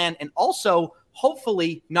exit plan, and also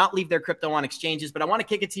hopefully not leave their crypto on exchanges. But I want to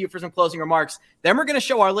kick it to you for some closing remarks. Then we're going to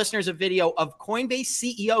show our listeners a video of Coinbase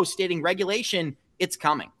CEO stating regulation, it's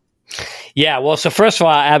coming. Yeah, well, so first of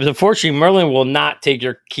all, Abs, unfortunately, Merlin will not take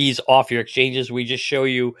your keys off your exchanges. We just show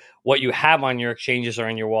you what you have on your exchanges or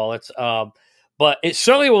in your wallets. But it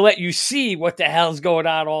certainly will let you see what the hell's going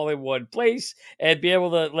on all in one place and be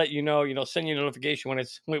able to let you know, send you a notification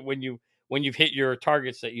when you've hit your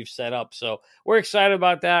targets that you've set up. So we're excited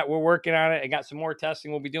about that. We're working on it. I got some more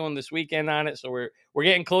testing we'll be doing this weekend on it. So we're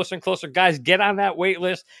getting closer and closer. Guys, get on that wait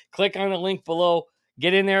list. Click on the link below.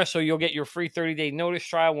 Get in there so you'll get your free 30-day notice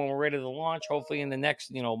trial when we're ready to launch, hopefully in the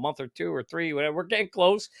next month or 2 or 3, whatever. We're getting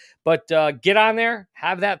close, but get on there,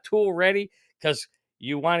 have that tool ready, because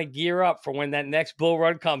you want to gear up for when that next bull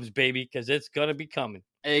run comes, baby, because it's going to be coming.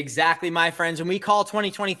 Exactly, my friends. And we call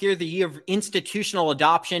 2023 the year of institutional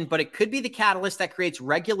adoption, but it could be the catalyst that creates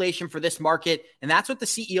regulation for this market. And that's what the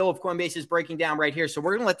CEO of Coinbase is breaking down right here. So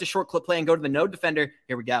we're going to let the short clip play and go to the Node Defender.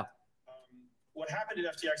 Here we go. What happened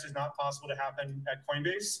at FTX is not possible to happen at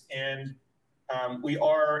Coinbase, and we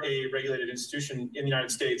are a regulated institution in the United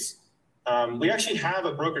States. We actually have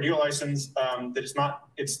a broker-dealer license that is not,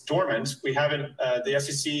 it's dormant. We haven't, the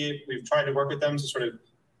SEC, we've tried to work with them to sort of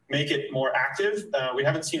make it more active. We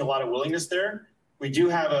haven't seen a lot of willingness there. We do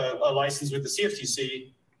have a license with the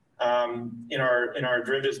CFTC in our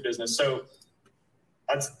derivatives business. So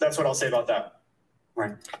that's what I'll say about that.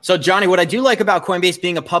 Right. So, Johnny, what I do like about Coinbase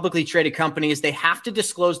being a publicly traded company is they have to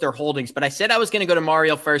disclose their holdings. But I said I was going to go to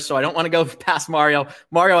Mario first, so I don't want to go past Mario.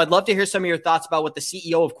 Mario, I'd love to hear some of your thoughts about what the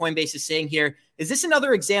CEO of Coinbase is saying here. Is this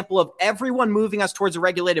another example of everyone moving us towards a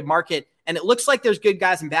regulated market? And it looks like there's good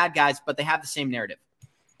guys and bad guys, but they have the same narrative.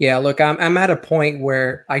 Yeah, look, I'm at a point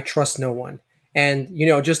where I trust no one. And,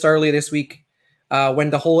 just earlier this week, when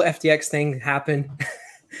the whole FTX thing happened,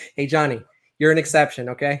 hey, Johnny, you're an exception,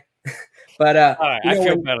 okay? But all right, I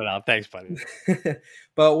feel better now. Thanks, buddy.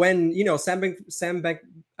 But when Sam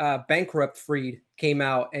Bankrupt-Fried came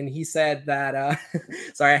out and he said that,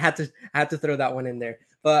 sorry, I had to throw that one in there.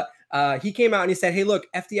 But he came out and he said, "Hey, look,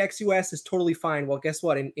 FTX US is totally fine." Well, guess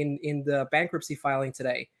what? In the bankruptcy filing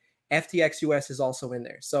today, FTX US is also in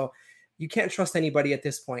there. So you can't trust anybody at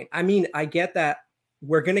this point. I mean, I get that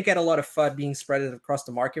we're going to get a lot of FUD being spread across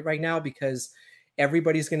the market right now because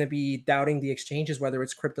everybody's going to be doubting the exchanges, whether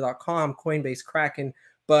it's Crypto.com, Coinbase, Kraken.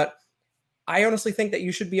 But I honestly think that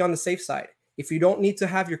you should be on the safe side. If you don't need to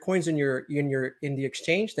have your coins in the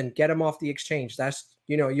exchange, then get them off the exchange. That's,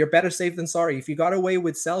 you're better safe than sorry. If you got away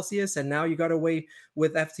with Celsius and now you got away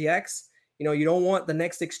with FTX, you don't want the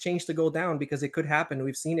next exchange to go down because it could happen.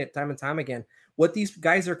 We've seen it time and time again. What these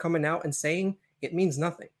guys are coming out and saying, it means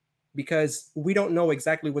nothing because we don't know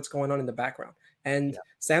exactly what's going on in the background. And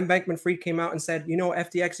Sam Bankman-Fried came out and said,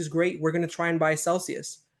 FTX is great. We're going to try and buy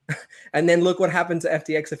Celsius. And then look what happened to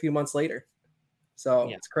FTX a few months later. So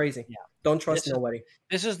it's crazy. Yeah. Don't trust nobody.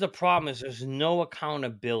 This is the problem is there's no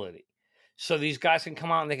accountability. So these guys can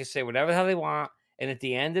come out and they can say whatever the hell they want. And at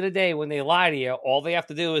the end of the day, when they lie to you, all they have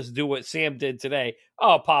to do is do what Sam did today.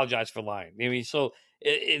 Oh, apologize for lying. I mean, so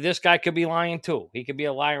this guy could be lying too. He could be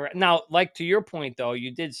a liar. Now, like to your point, though,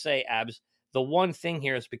 you did say, Abs, the one thing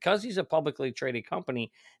here is because he's a publicly traded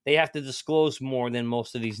company, they have to disclose more than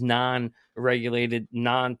most of these non-regulated,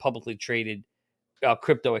 non-publicly traded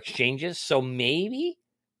crypto exchanges. So maybe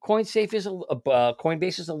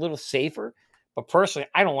Coinbase is a little safer. But personally,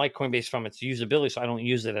 I don't like Coinbase from its usability, so I don't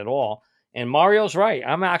use it at all. And Mario's right.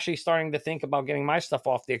 I'm actually starting to think about getting my stuff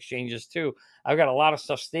off the exchanges too. I've got a lot of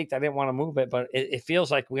stuff staked. I didn't want to move it, but it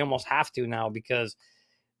feels like we almost have to now because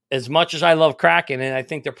as much as I love Kraken, and I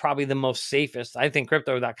think they're probably the most safest, I think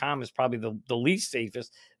crypto.com is probably the least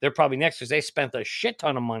safest. They're probably next because they spent a shit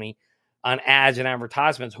ton of money on ads and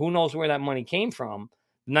advertisements. Who knows where that money came from?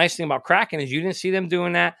 The nice thing about Kraken is you didn't see them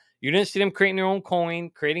doing that. You didn't see them creating their own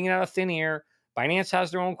coin, creating it out of thin air. Binance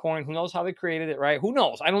has their own coin. Who knows how they created it, right? Who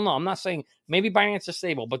knows? I don't know. I'm not saying maybe Binance is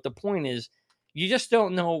stable, but the point is you just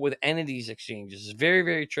don't know with any of these exchanges. It's very,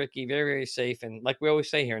 very tricky, very, very safe. And like we always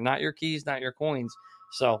say here, not your keys, not your coins.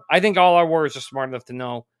 So I think all our warriors are smart enough to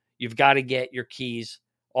know you've got to get your keys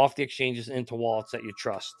off the exchanges into wallets that you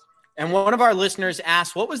trust. And one of our listeners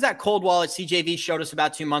asked, what was that cold wallet CJV showed us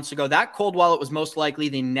about 2 months ago? That cold wallet was most likely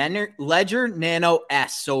the Ledger Nano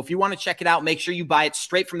S. So if you want to check it out, make sure you buy it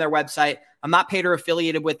straight from their website. I'm not paid or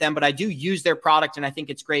affiliated with them, but I do use their product, and I think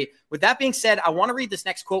it's great. With that being said, I want to read this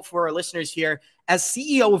next quote for our listeners here. As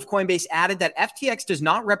CEO of Coinbase added that FTX does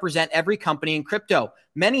not represent every company in crypto.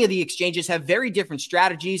 Many of the exchanges have very different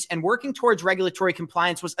strategies, and working towards regulatory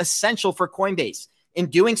compliance was essential for Coinbase. In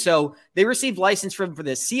doing so, they received license for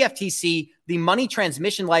the CFTC, the money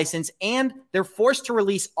transmission license, and they're forced to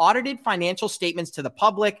release audited financial statements to the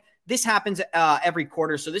public. This happens every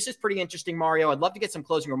quarter. So this is pretty interesting, Mario. I'd love to get some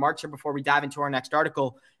closing remarks here before we dive into our next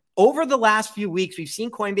article. Over the last few weeks, we've seen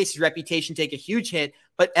Coinbase's reputation take a huge hit,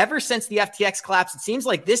 but ever since the FTX collapse, it seems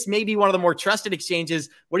like this may be one of the more trusted exchanges.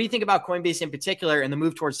 What do you think about Coinbase in particular and the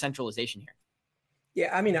move towards centralization here?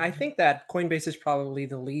 Yeah, I mean, I think that Coinbase is probably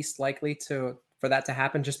the least likely for that to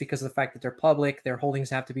happen just because of the fact that they're public, their holdings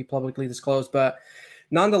have to be publicly disclosed. But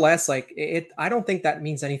nonetheless, like I don't think that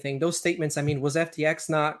means anything. Those statements, I mean, was FTX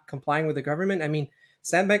not complying with the government? I mean,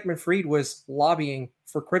 Sam Bankman-Fried was lobbying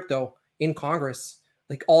for crypto in Congress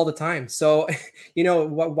like all the time. So, you know,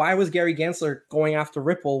 why was Gary Gensler going after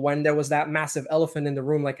Ripple when there was that massive elephant in the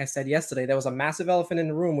room? Like I said yesterday, there was a massive elephant in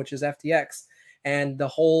the room, which is FTX and the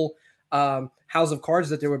whole house of cards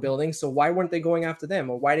that they were building. So why weren't they going after them,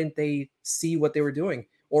 or why didn't they see what they were doing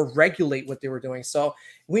or regulate what they were doing? So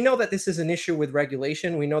we know that this is an issue with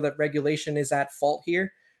regulation. We know that regulation is at fault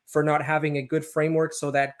here for not having a good framework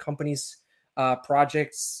so that companies,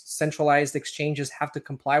 projects, centralized exchanges have to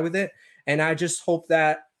comply with it. And I just hope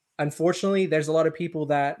that, unfortunately, there's a lot of people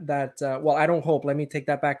that well, I don't hope, let me take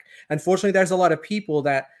that back. Unfortunately, there's a lot of people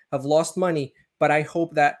that have lost money, but I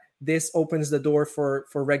hope that this opens the door for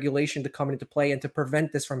regulation to come into play and to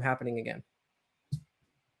prevent this from happening again.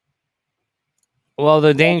 Well,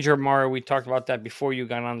 the danger, Mario, we talked about that before you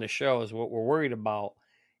got on the show, is what we're worried about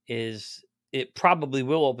is it probably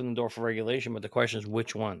will open the door for regulation, but the question is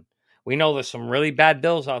which one? We know there's some really bad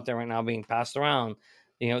bills out there right now being passed around.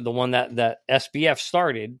 You know, the one that SBF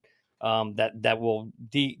started, that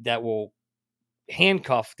will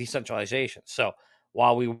handcuff decentralization. So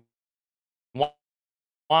while we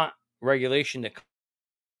want regulation to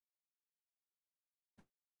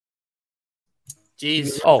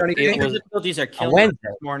Jeez. Difficulties are killing us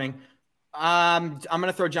this morning. I'm going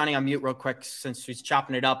to throw Johnny on mute real quick since he's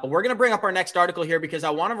chopping it up. But we're going to bring up our next article here because I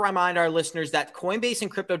want to remind our listeners that Coinbase and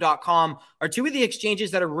Crypto.com are two of the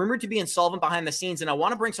exchanges that are rumored to be insolvent behind the scenes. And I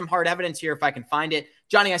want to bring some hard evidence here if I can find it.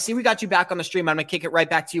 Johnny, I see we got you back on the stream. I'm going to kick it right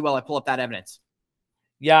back to you while I pull up that evidence.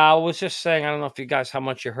 Yeah, I was just saying, I don't know if you guys, how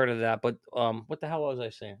much you heard of that, but what the hell was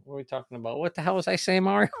I saying? What were we talking about? What the hell was I saying,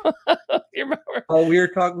 Mario? You remember? Oh, we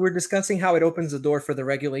were discussing how it opens the door for the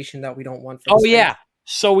regulation that we don't want. Oh, yeah.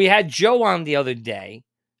 So we had Joe on the other day,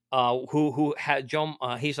 who had Joe.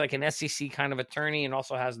 He's like an SEC kind of attorney and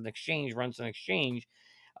also has an exchange, runs an exchange.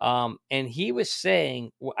 And he was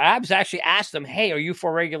saying, Abs actually asked him, hey, are you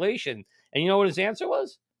for regulation? And you know what his answer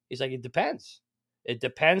was? He's like, it depends. It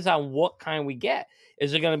depends on what kind we get.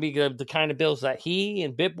 Is it going to be the kind of bills that he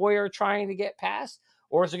and BitBoy are trying to get passed?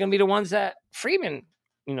 Or is it going to be the ones that Freeman,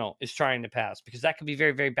 is trying to pass? Because that could be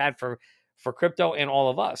very, very bad for crypto and all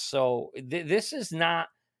of us. So this is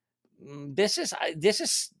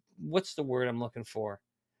what's the word I'm looking for?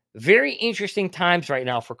 Very interesting times right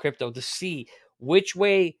now for crypto to see which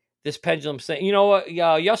way this pendulum's saying. You know what?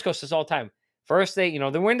 Yusko says all the time. First then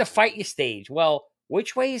we're in the fight you stage. Well,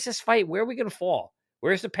 which way is this fight? Where are we going to fall?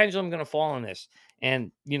 Where's the pendulum going to fall on this?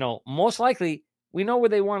 And, most likely we know where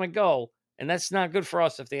they want to go. And that's not good for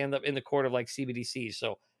us if they end up in the court of like CBDC.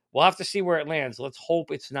 So we'll have to see where it lands. Let's hope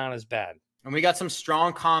it's not as bad. And we got some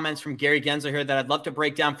strong comments from Gary Gensler here that I'd love to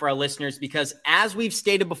break down for our listeners because as we've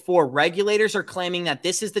stated before, regulators are claiming that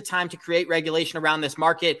this is the time to create regulation around this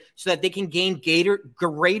market so that they can gain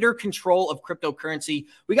greater control of cryptocurrency.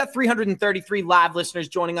 We got 333 live listeners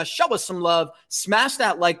joining us. Show us some love. Smash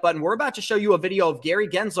that like button. We're about to show you a video of Gary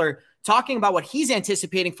Gensler talking about what he's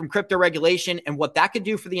anticipating from crypto regulation and what that could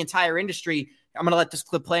do for the entire industry. I'm going to let this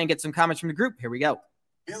clip play and get some comments from the group. Here we go.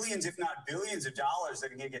 billions, if not billions of dollars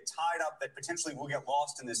that are going to get tied up that potentially will get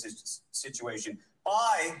lost in this situation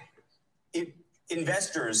by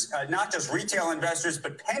investors, not just retail investors,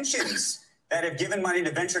 but pensions that have given money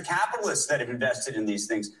to venture capitalists that have invested in these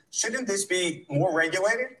things. Shouldn't this be more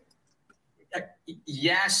regulated?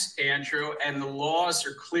 Yes, Andrew, and the laws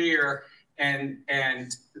are clear.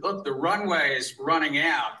 And look, the runway is running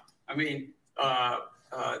out. I mean,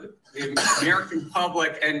 the American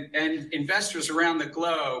public and investors around the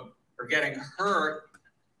globe are getting hurt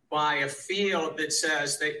by a field that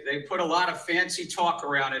says they put a lot of fancy talk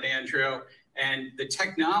around it, Andrew. And the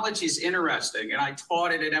technology is interesting. And I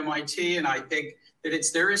taught it at MIT, and I think that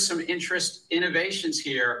there is some innovations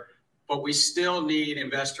here, but we still need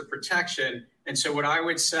investor protection. And so what I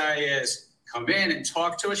would say is come in and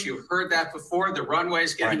talk to us. You've heard that before. The runway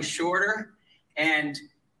is getting shorter, and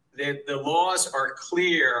the laws are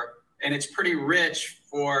clear, and it's pretty rich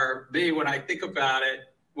for me when I think about it.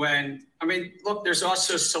 Look, there's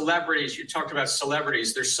also celebrities. You talked about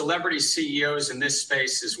celebrities. There's celebrity CEOs in this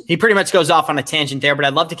space as well. He pretty much goes off on a tangent there, but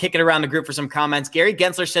I'd love to kick it around the group for some comments. Gary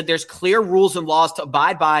Gensler said there's clear rules and laws to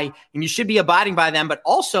abide by, and you should be abiding by them, but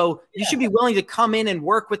also you should be willing to come in and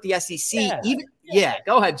work with the SEC.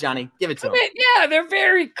 Go ahead, Johnny. Give it to him. Yeah, they're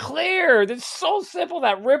very clear. It's so simple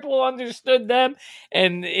that Ripple understood them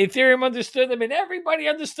and Ethereum understood them and everybody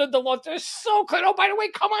understood the law. They're so clear. Oh, by the way,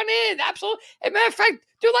 come on in. Absolutely. As a matter of fact,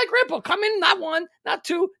 do like Ripple. Come in not one, not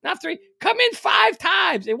two, not three. Come in 5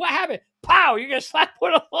 times. And what happened? Pow, you're going to slap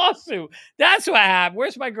with a lawsuit. That's what happened.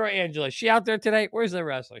 Where's my girl Angela? Is she out there today? Where's the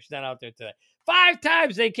wrestler? She's not out there today. 5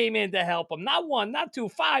 times they came in to help them. Not 1, not 2,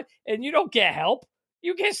 5. And you don't get help.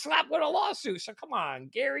 You get slapped with a lawsuit. So come on,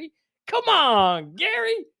 Gary. Come on,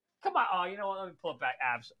 Gary. Come on. Oh, you know what? Let me pull it back.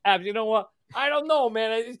 Abs, you know what? I don't know,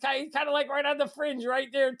 man. He's kind of like right on the fringe right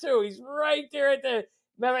there, too. He's right there at the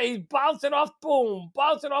 – remember, he's bouncing off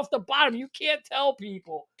the bottom. You can't tell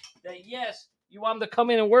people that, yes, you want them to come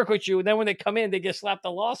in and work with you, and then when they come in, they get slapped a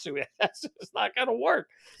lawsuit. That's just not going to work.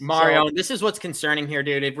 Mario, this is what's concerning here,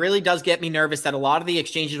 dude. It really does get me nervous that a lot of the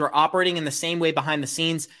exchanges are operating in the same way behind the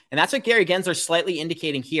scenes, and that's what Gary Gensler is slightly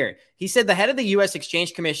indicating here. He said the head of the U.S.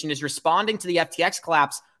 Exchange Commission is responding to the FTX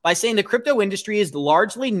collapse by saying the crypto industry is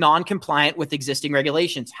largely non-compliant with existing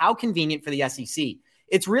regulations. How convenient for the SEC.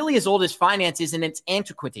 It's really as old as finance is in its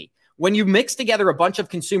antiquity. When you mix together a bunch of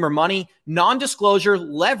consumer money, non-disclosure,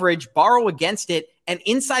 leverage, borrow against it, and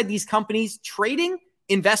inside these companies trading,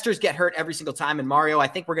 investors get hurt every single time. And Mario, I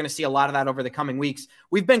think we're going to see a lot of that over the coming weeks.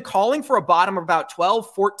 We've been calling for a bottom of about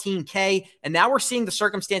 12, 14K, and now we're seeing the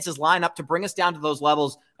circumstances line up to bring us down to those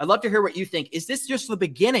levels. I'd love to hear what you think. Is this just the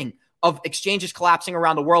beginning of exchanges collapsing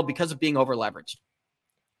around the world because of being over-leveraged?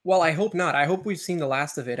 Well, I hope not. I hope we've seen the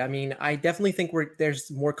last of it. I mean, I definitely think there's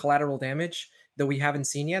more collateral damage that we haven't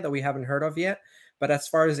seen yet, that we haven't heard of yet. But as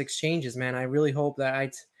far as exchanges, man, I really hope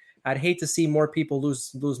that I'd hate to see more people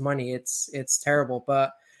lose money. It's terrible.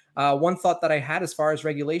 But one thought that I had as far as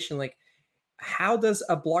regulation, like how does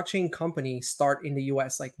a blockchain company start in the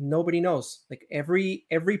US? Like nobody knows. Like every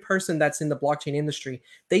person that's in the blockchain industry,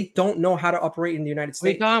 they don't know how to operate in the United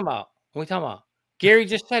States. What are you talking about? Gary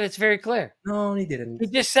just said it's very clear. No, he didn't. He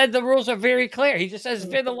just said the rules are very clear. He just says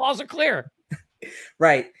the laws are clear.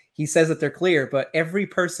 Right. He says that they're clear, but every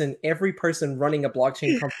person running a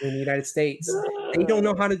blockchain company in the United States, they don't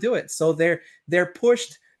know how to do it. So they're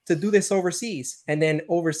pushed to do this overseas, and then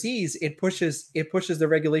overseas it pushes the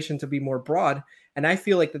regulation to be more broad. And I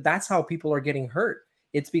feel like that's how people are getting hurt.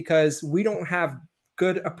 It's because we don't have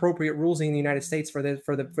good, appropriate rules in the United States for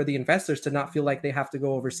the investors to not feel like they have to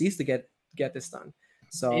go overseas to get this done.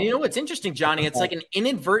 So, and you know what's interesting, Johnny? It's like an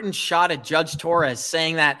inadvertent shot at Judge Torres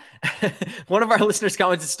saying that one of our listeners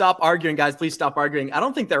commented, "Stop arguing, guys. Please stop arguing." I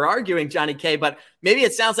don't think they're arguing, Johnny K, but maybe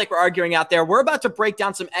it sounds like we're arguing out there. We're about to break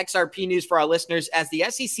down some XRP news for our listeners as the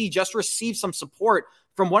SEC just received some support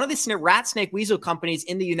from one of the rat snake weasel companies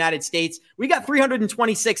in the United States. We got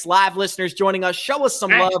 326 live listeners joining us. Show us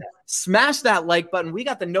some love. Smash that like button. We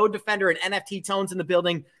got the Node Defender and NFT Tones in the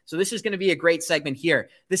building. So this is going to be a great segment here.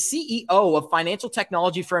 The CEO of financial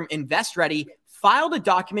technology firm InvestReady filed a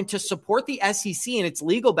document to support the SEC in its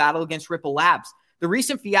legal battle against Ripple Labs. The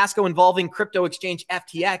recent fiasco involving crypto exchange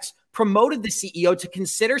FTX promoted the CEO to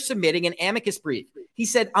consider submitting an amicus brief. He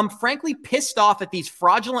said, "I'm frankly pissed off at these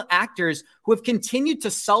fraudulent actors who have continued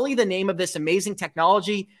to sully the name of this amazing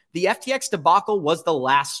technology. The FTX debacle was the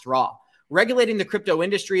last straw." Regulating the crypto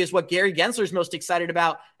industry is what Gary Gensler is most excited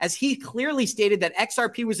about, as he clearly stated that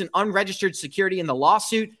XRP was an unregistered security in the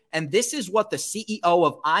lawsuit, and this is what the CEO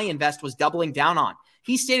of iInvest was doubling down on.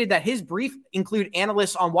 He stated that his brief include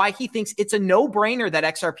analysts on why he thinks it's a no-brainer that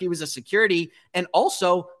XRP was a security and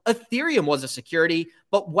also Ethereum was a security.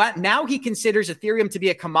 But now he considers Ethereum to be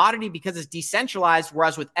a commodity because it's decentralized,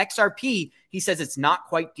 whereas with XRP, he says it's not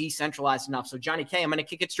quite decentralized enough. So Johnny K, I'm going to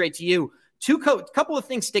kick it straight to you. Couple of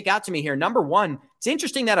things stick out to me here. Number one, it's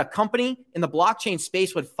interesting that a company in the blockchain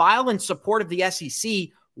space would file in support of the SEC.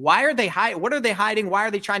 Why are they what are they hiding? Why are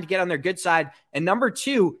they trying to get on their good side? And number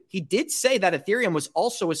two, he did say that Ethereum was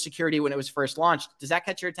also a security when it was first launched. Does that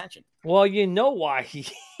catch your attention? Well, you know why he's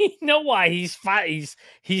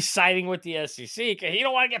siding with the SEC, because he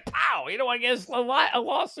don't want to get He don't want to get a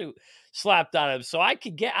lawsuit slapped on him. So I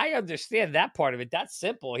understand that part of it. That's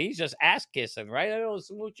simple. He's just ass kissing, right? I know,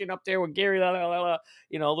 smooching up there with Gary, a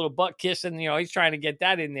little butt kissing. He's trying to get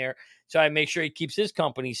that in there. So I make sure he keeps his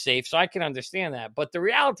company safe. So I can understand that. But the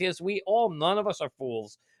reality is, none of us are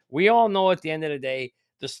fools. We all know at the end of the day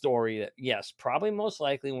the story that yes, probably most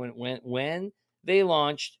likely when they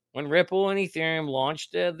launched, when Ripple and Ethereum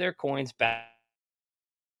launched their coins back.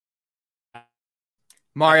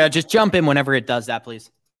 Mario, just jump in whenever it does that,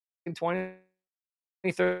 please. In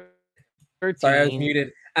 2013. Sorry, I was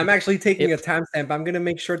muted. I'm actually taking a timestamp. I'm gonna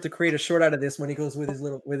make sure to create a short out of this when he goes with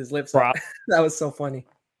his lips up. That was so funny.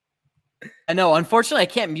 I know. Unfortunately, I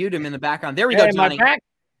can't mute him in the background. There we go, Johnny.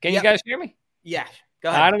 Can you guys hear me? Yeah. Go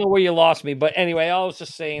ahead. I don't know where you lost me, but anyway, I was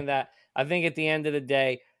just saying that I think at the end of the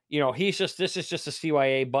day, this is just a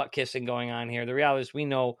CYA butt kissing going on here. The reality is we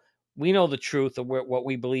know the truth of what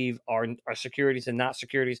we believe are securities and not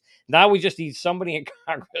securities. Now we just need somebody in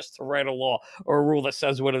Congress to write a law or a rule that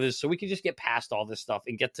says what it is, so we can just get past all this stuff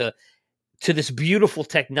and get to this beautiful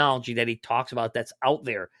technology that he talks about that's out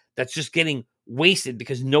there that's just getting wasted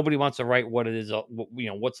because nobody wants to write what it is,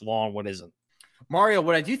 what's law and what isn't. Mario,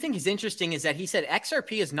 what I do think is interesting is that he said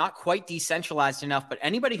XRP is not quite decentralized enough, but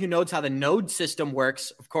anybody who knows how the node system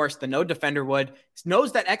works, of course, the node defender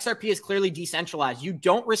knows that XRP is clearly decentralized. You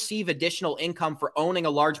don't receive additional income for owning a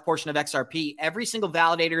large portion of XRP. Every single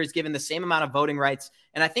validator is given the same amount of voting rights.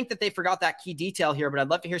 And I think that they forgot that key detail here, but I'd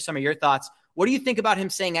love to hear some of your thoughts. What do you think about him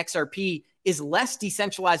saying XRP is less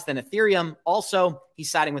decentralized than Ethereum? Also,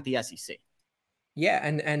 he's siding with the SEC. Yeah,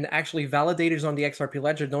 and actually validators on the XRP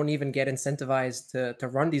ledger don't even get incentivized to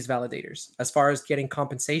run these validators. As far as getting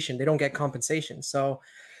compensation, they don't get compensation. So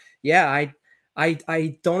yeah,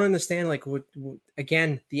 I don't understand, like,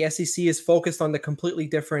 again, the SEC is focused on the completely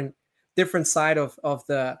different side of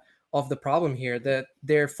the problem here. That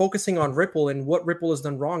they're focusing on Ripple and what Ripple has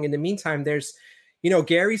done wrong. In the meantime, there's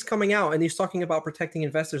Gary's coming out and he's talking about protecting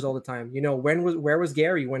investors all the time. Where was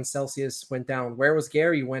Gary when Celsius went down? Where was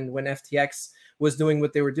Gary when FTX was doing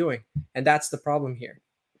what they were doing? And that's the problem here.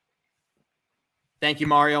 Thank you,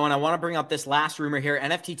 Mario. And I want to bring up this last rumor here.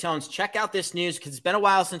 NFT Tones, check out this news because it's been a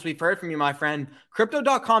while since we've heard from you, my friend.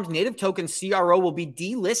 Crypto.com's native token CRO will be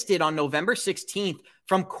delisted on November 16th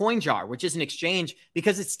from CoinJar, which is an exchange,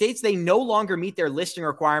 because it states they no longer meet their listing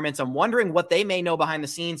requirements. I'm wondering what they may know behind the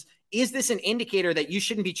scenes. Is this an indicator that you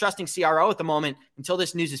shouldn't be trusting CRO at the moment until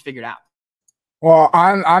this news is figured out? Well,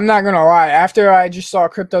 I'm not going to lie. After I just saw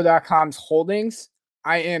Crypto.com's holdings,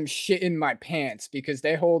 I am shitting my pants because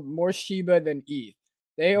they hold more Shiba than ETH.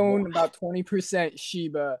 They own about 20%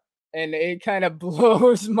 Shiba, and it kind of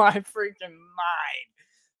blows my freaking mind.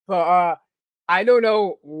 But I don't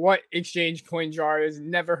know what exchange CoinJar is.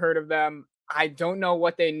 Never heard of them. I don't know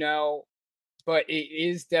what they know, but it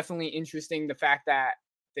is definitely interesting the fact that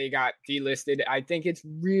they got delisted. I think it's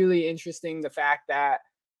really interesting the fact that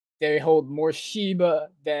they hold more Shiba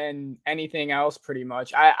than anything else, pretty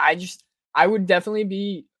much. I would definitely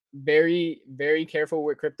be very, very careful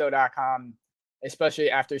with Crypto.com,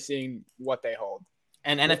 especially after seeing what they hold.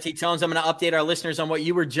 And NFT Tones, I'm going to update our listeners on what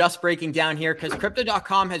you were just breaking down here, because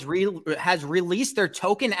Crypto.com has released their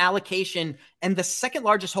token allocation, and the second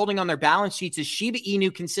largest holding on their balance sheets is Shiba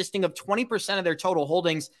Inu, consisting of 20% of their total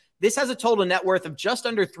holdings. This has a total net worth of just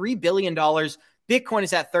under $3 billion. Bitcoin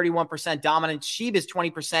is at 31% dominant. Shiba is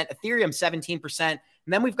 20%. Ethereum 17%. And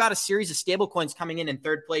then we've got a series of stablecoins coming in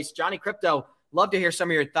third place. Johnny Crypto, love to hear some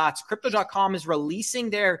of your thoughts. Crypto.com is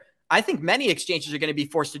releasing I think many exchanges are going to be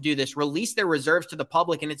forced to do this, release their reserves to the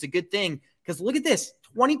public. And it's a good thing because look at this,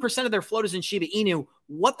 20% of their float is in Shiba Inu.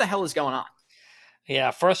 What the hell is going on?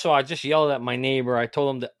 Yeah, first of all, I just yelled at my neighbor. I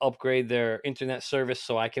told him to upgrade their internet service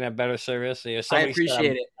so I can have better service. I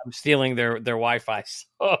appreciate it. I'm stealing their Wi-Fi.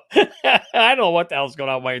 So I don't know what the hell's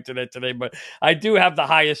going on with my internet today, but I do have the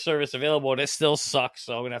highest service available, and it still sucks.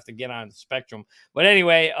 So I'm going to have to get on Spectrum. But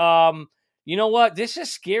anyway, you know what? This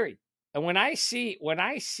is scary. And when I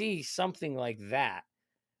see something like that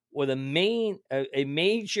with a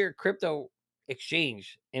major crypto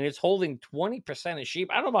exchange and it's holding 20% of sheep.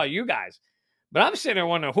 I don't know about you guys, but I'm sitting there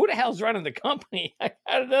wondering who the hell's running the company.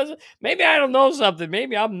 Maybe I don't know something.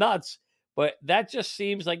 Maybe I'm nuts. But that just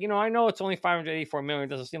seems like, I know it's only 584 million. It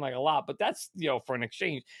doesn't seem like a lot, but that's, for an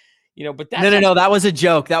exchange, but that's no. That was a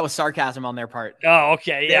joke. That was sarcasm on their part. Oh,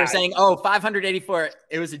 okay. They were saying, 584.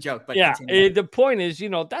 It was a joke, but yeah. The point is,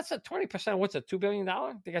 that's a 20%. What's a $2 billion?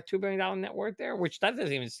 They got $2 billion net worth there, which that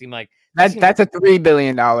doesn't even seem like that's a $3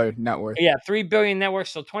 billion net worth. Yeah. $3 billion net worth.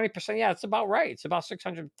 So 20%. Yeah, it's about right. It's about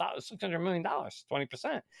 $600 million,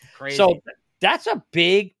 20%. Crazy. So that's a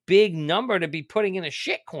big, big number to be putting in a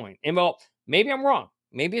shit coin. And well, maybe I'm wrong.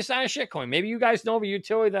 Maybe it's not a shit coin. Maybe you guys know of a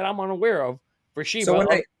utility that I'm unaware of for Shiba. So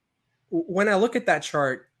when I look at that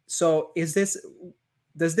chart, so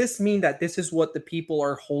does this mean that this is what the people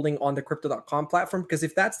are holding on the crypto.com platform? Because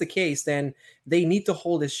if that's the case, then they need to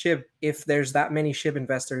hold as SHIB if there's that many SHIB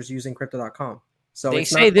investors using crypto.com. So they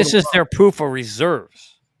say this is their proof of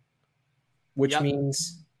reserves. Which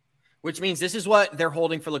means this is what they're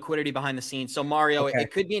holding for liquidity behind the scenes. So Mario,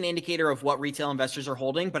 it could be an indicator of what retail investors are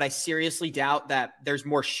holding, but I seriously doubt that there's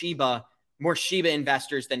more Shiba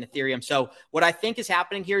investors than Ethereum. So what I think is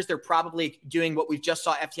happening here is they're probably doing what we've just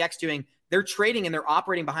saw FTX doing. They're trading and they're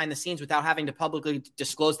operating behind the scenes without having to publicly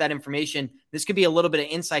disclose that information. This could be a little bit of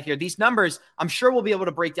insight here. These numbers, I'm sure we'll be able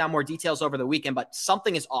to break down more details over the weekend, but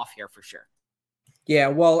something is off here for sure. Yeah,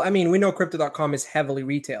 well, I mean, we know crypto.com is heavily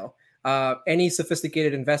retail. Any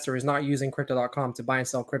sophisticated investor is not using crypto.com to buy and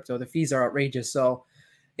sell crypto. The fees are outrageous. So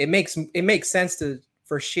it makes sense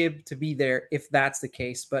for SHIB to be there if that's the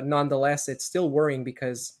case. But nonetheless, it's still worrying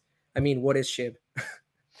because, I mean, what is SHIB?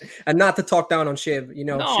 And not to talk down on SHIB,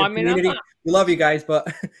 no, SHIB I mean, community. We love you guys,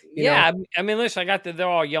 but I mean, listen, they're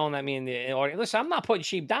all yelling at me in the audience. Listen, I'm not putting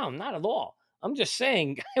SHIB down, not at all. I'm just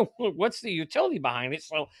saying, what's the utility behind it?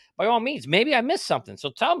 So by all means, maybe I missed something.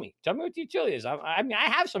 So tell me what the utility is. I mean, I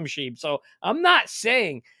have some SHIB, so I'm not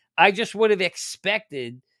saying. I just would have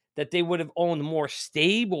expected that they would have owned more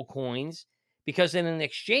stable coins because in an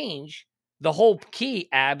exchange, the whole key,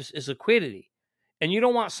 Abs, is liquidity. And you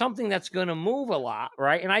don't want something that's going to move a lot,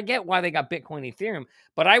 right? And I get why they got Bitcoin, Ethereum,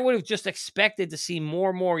 but I would have just expected to see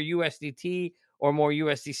more USDT or more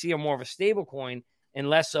USDC or more of a stable coin and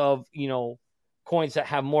less of, coins that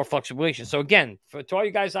have more fluctuation. So again, to all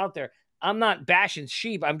you guys out there, I'm not bashing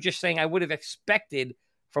SHIB. I'm just saying I would have expected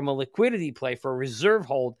from a liquidity play for a reserve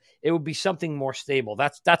hold, it would be something more stable.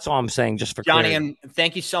 That's all I'm saying, just for Johnny, clarity. and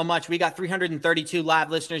thank you so much. We got 332 live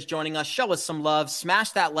listeners joining us. Show us some love.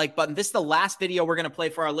 Smash that like button. This is the last video we're going to play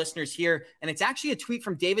for our listeners here, and it's actually a tweet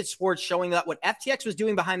from David Schwartz showing that what FTX was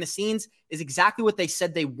doing behind the scenes is exactly what they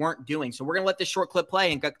said they weren't doing. So we're going to let this short clip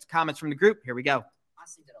play and get comments from the group. Here we go.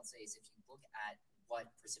 Last thing that I'll say is if you look at what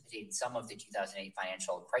precipitated some of the 2008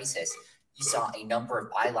 financial crisis, you saw a number of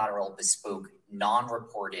bilateral, bespoke,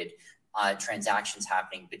 non-reported transactions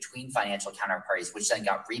happening between financial counterparties, which then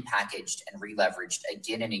got repackaged and re-leveraged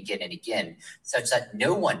again and again and again, such that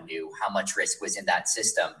no one knew how much risk was in that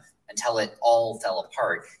system until it all fell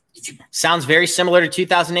apart. Sounds very similar to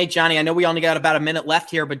 2008, Johnny. I know we only got about a minute left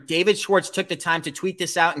here, but David Schwartz took the time to tweet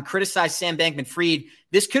this out and criticize Sam Bankman-Fried.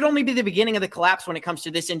 This could only be the beginning of the collapse when it comes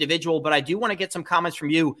to this individual, but I do want to get some comments from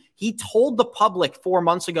you. He told the public 4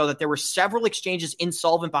 months ago that there were several exchanges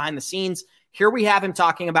insolvent behind the scenes. Here we have him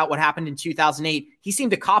talking about what happened in 2008. He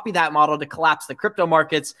seemed to copy that model to collapse the crypto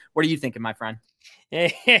markets. What are you thinking, my friend?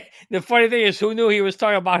 The funny thing is, who knew he was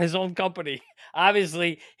talking about his own company?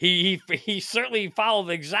 Obviously, he certainly followed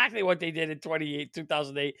exactly what they did in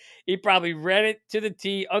 2008. He probably read it to the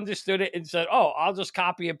T, understood it, and said, oh, I'll just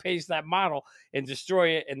copy and paste that model and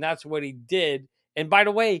destroy it. And that's what he did. And by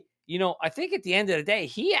the way, I think at the end of the day,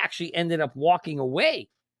 he actually ended up walking away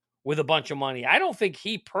with a bunch of money. I don't think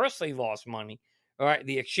he personally lost money. All right,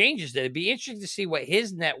 the exchanges did. It'd be interesting to see what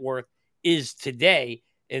his net worth is today.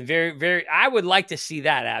 And very, very, I would like to see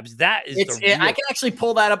that, Abs. That is I can actually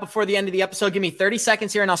pull that up before the end of the episode. Give me 30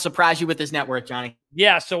 seconds here, and I'll surprise you with his net worth, Johnny.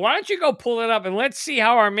 Yeah, so why don't you go pull it up, and let's see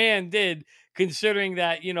how our man did, considering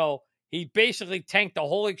that, he basically tanked the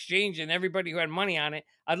whole exchange and everybody who had money on it.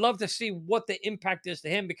 I'd love to see what the impact is to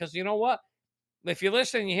him, because you know what? If you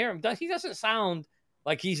listen and you hear him, he doesn't sound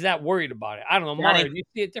like he's that worried about it. I don't know, Mario, do you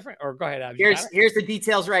see it different? Or go ahead, Abs. Here's the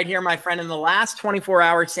details right here, my friend. In the last 24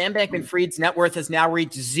 hours, Sam Bankman-Fried's net worth has now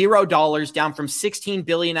reached $0, down from $16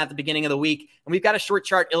 billion at the beginning of the week. And we've got a short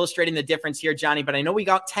chart illustrating the difference here, Johnny, but I know we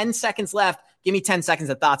got 10 seconds left. Give me 10 seconds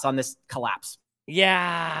of thoughts on this collapse.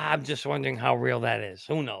 Yeah, I'm just wondering how real that is.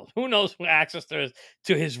 Who knows? Who knows what access there is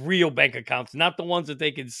to his real bank accounts? Not the ones that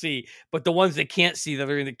they can see, but the ones they can't see that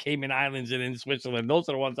are in the Cayman Islands and in Switzerland. Those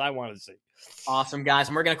are the ones I want to see. Awesome, guys.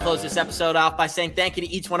 And we're going to close this episode off by saying thank you to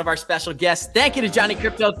each one of our special guests. Thank you to Johnny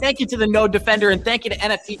Crypto. Thank you to the Node Defender. And thank you to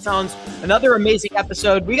NFT Tones. Another amazing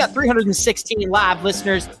episode. We got 316 live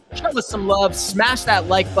listeners. Show us some love. Smash that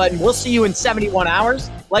like button. We'll see you in 71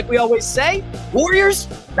 hours. Like we always say, Warriors,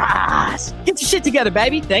 rise. Get your shit together,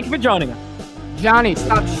 baby. Thank you for joining us. Johnny,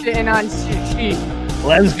 stop shitting on sheep.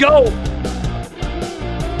 Let's go.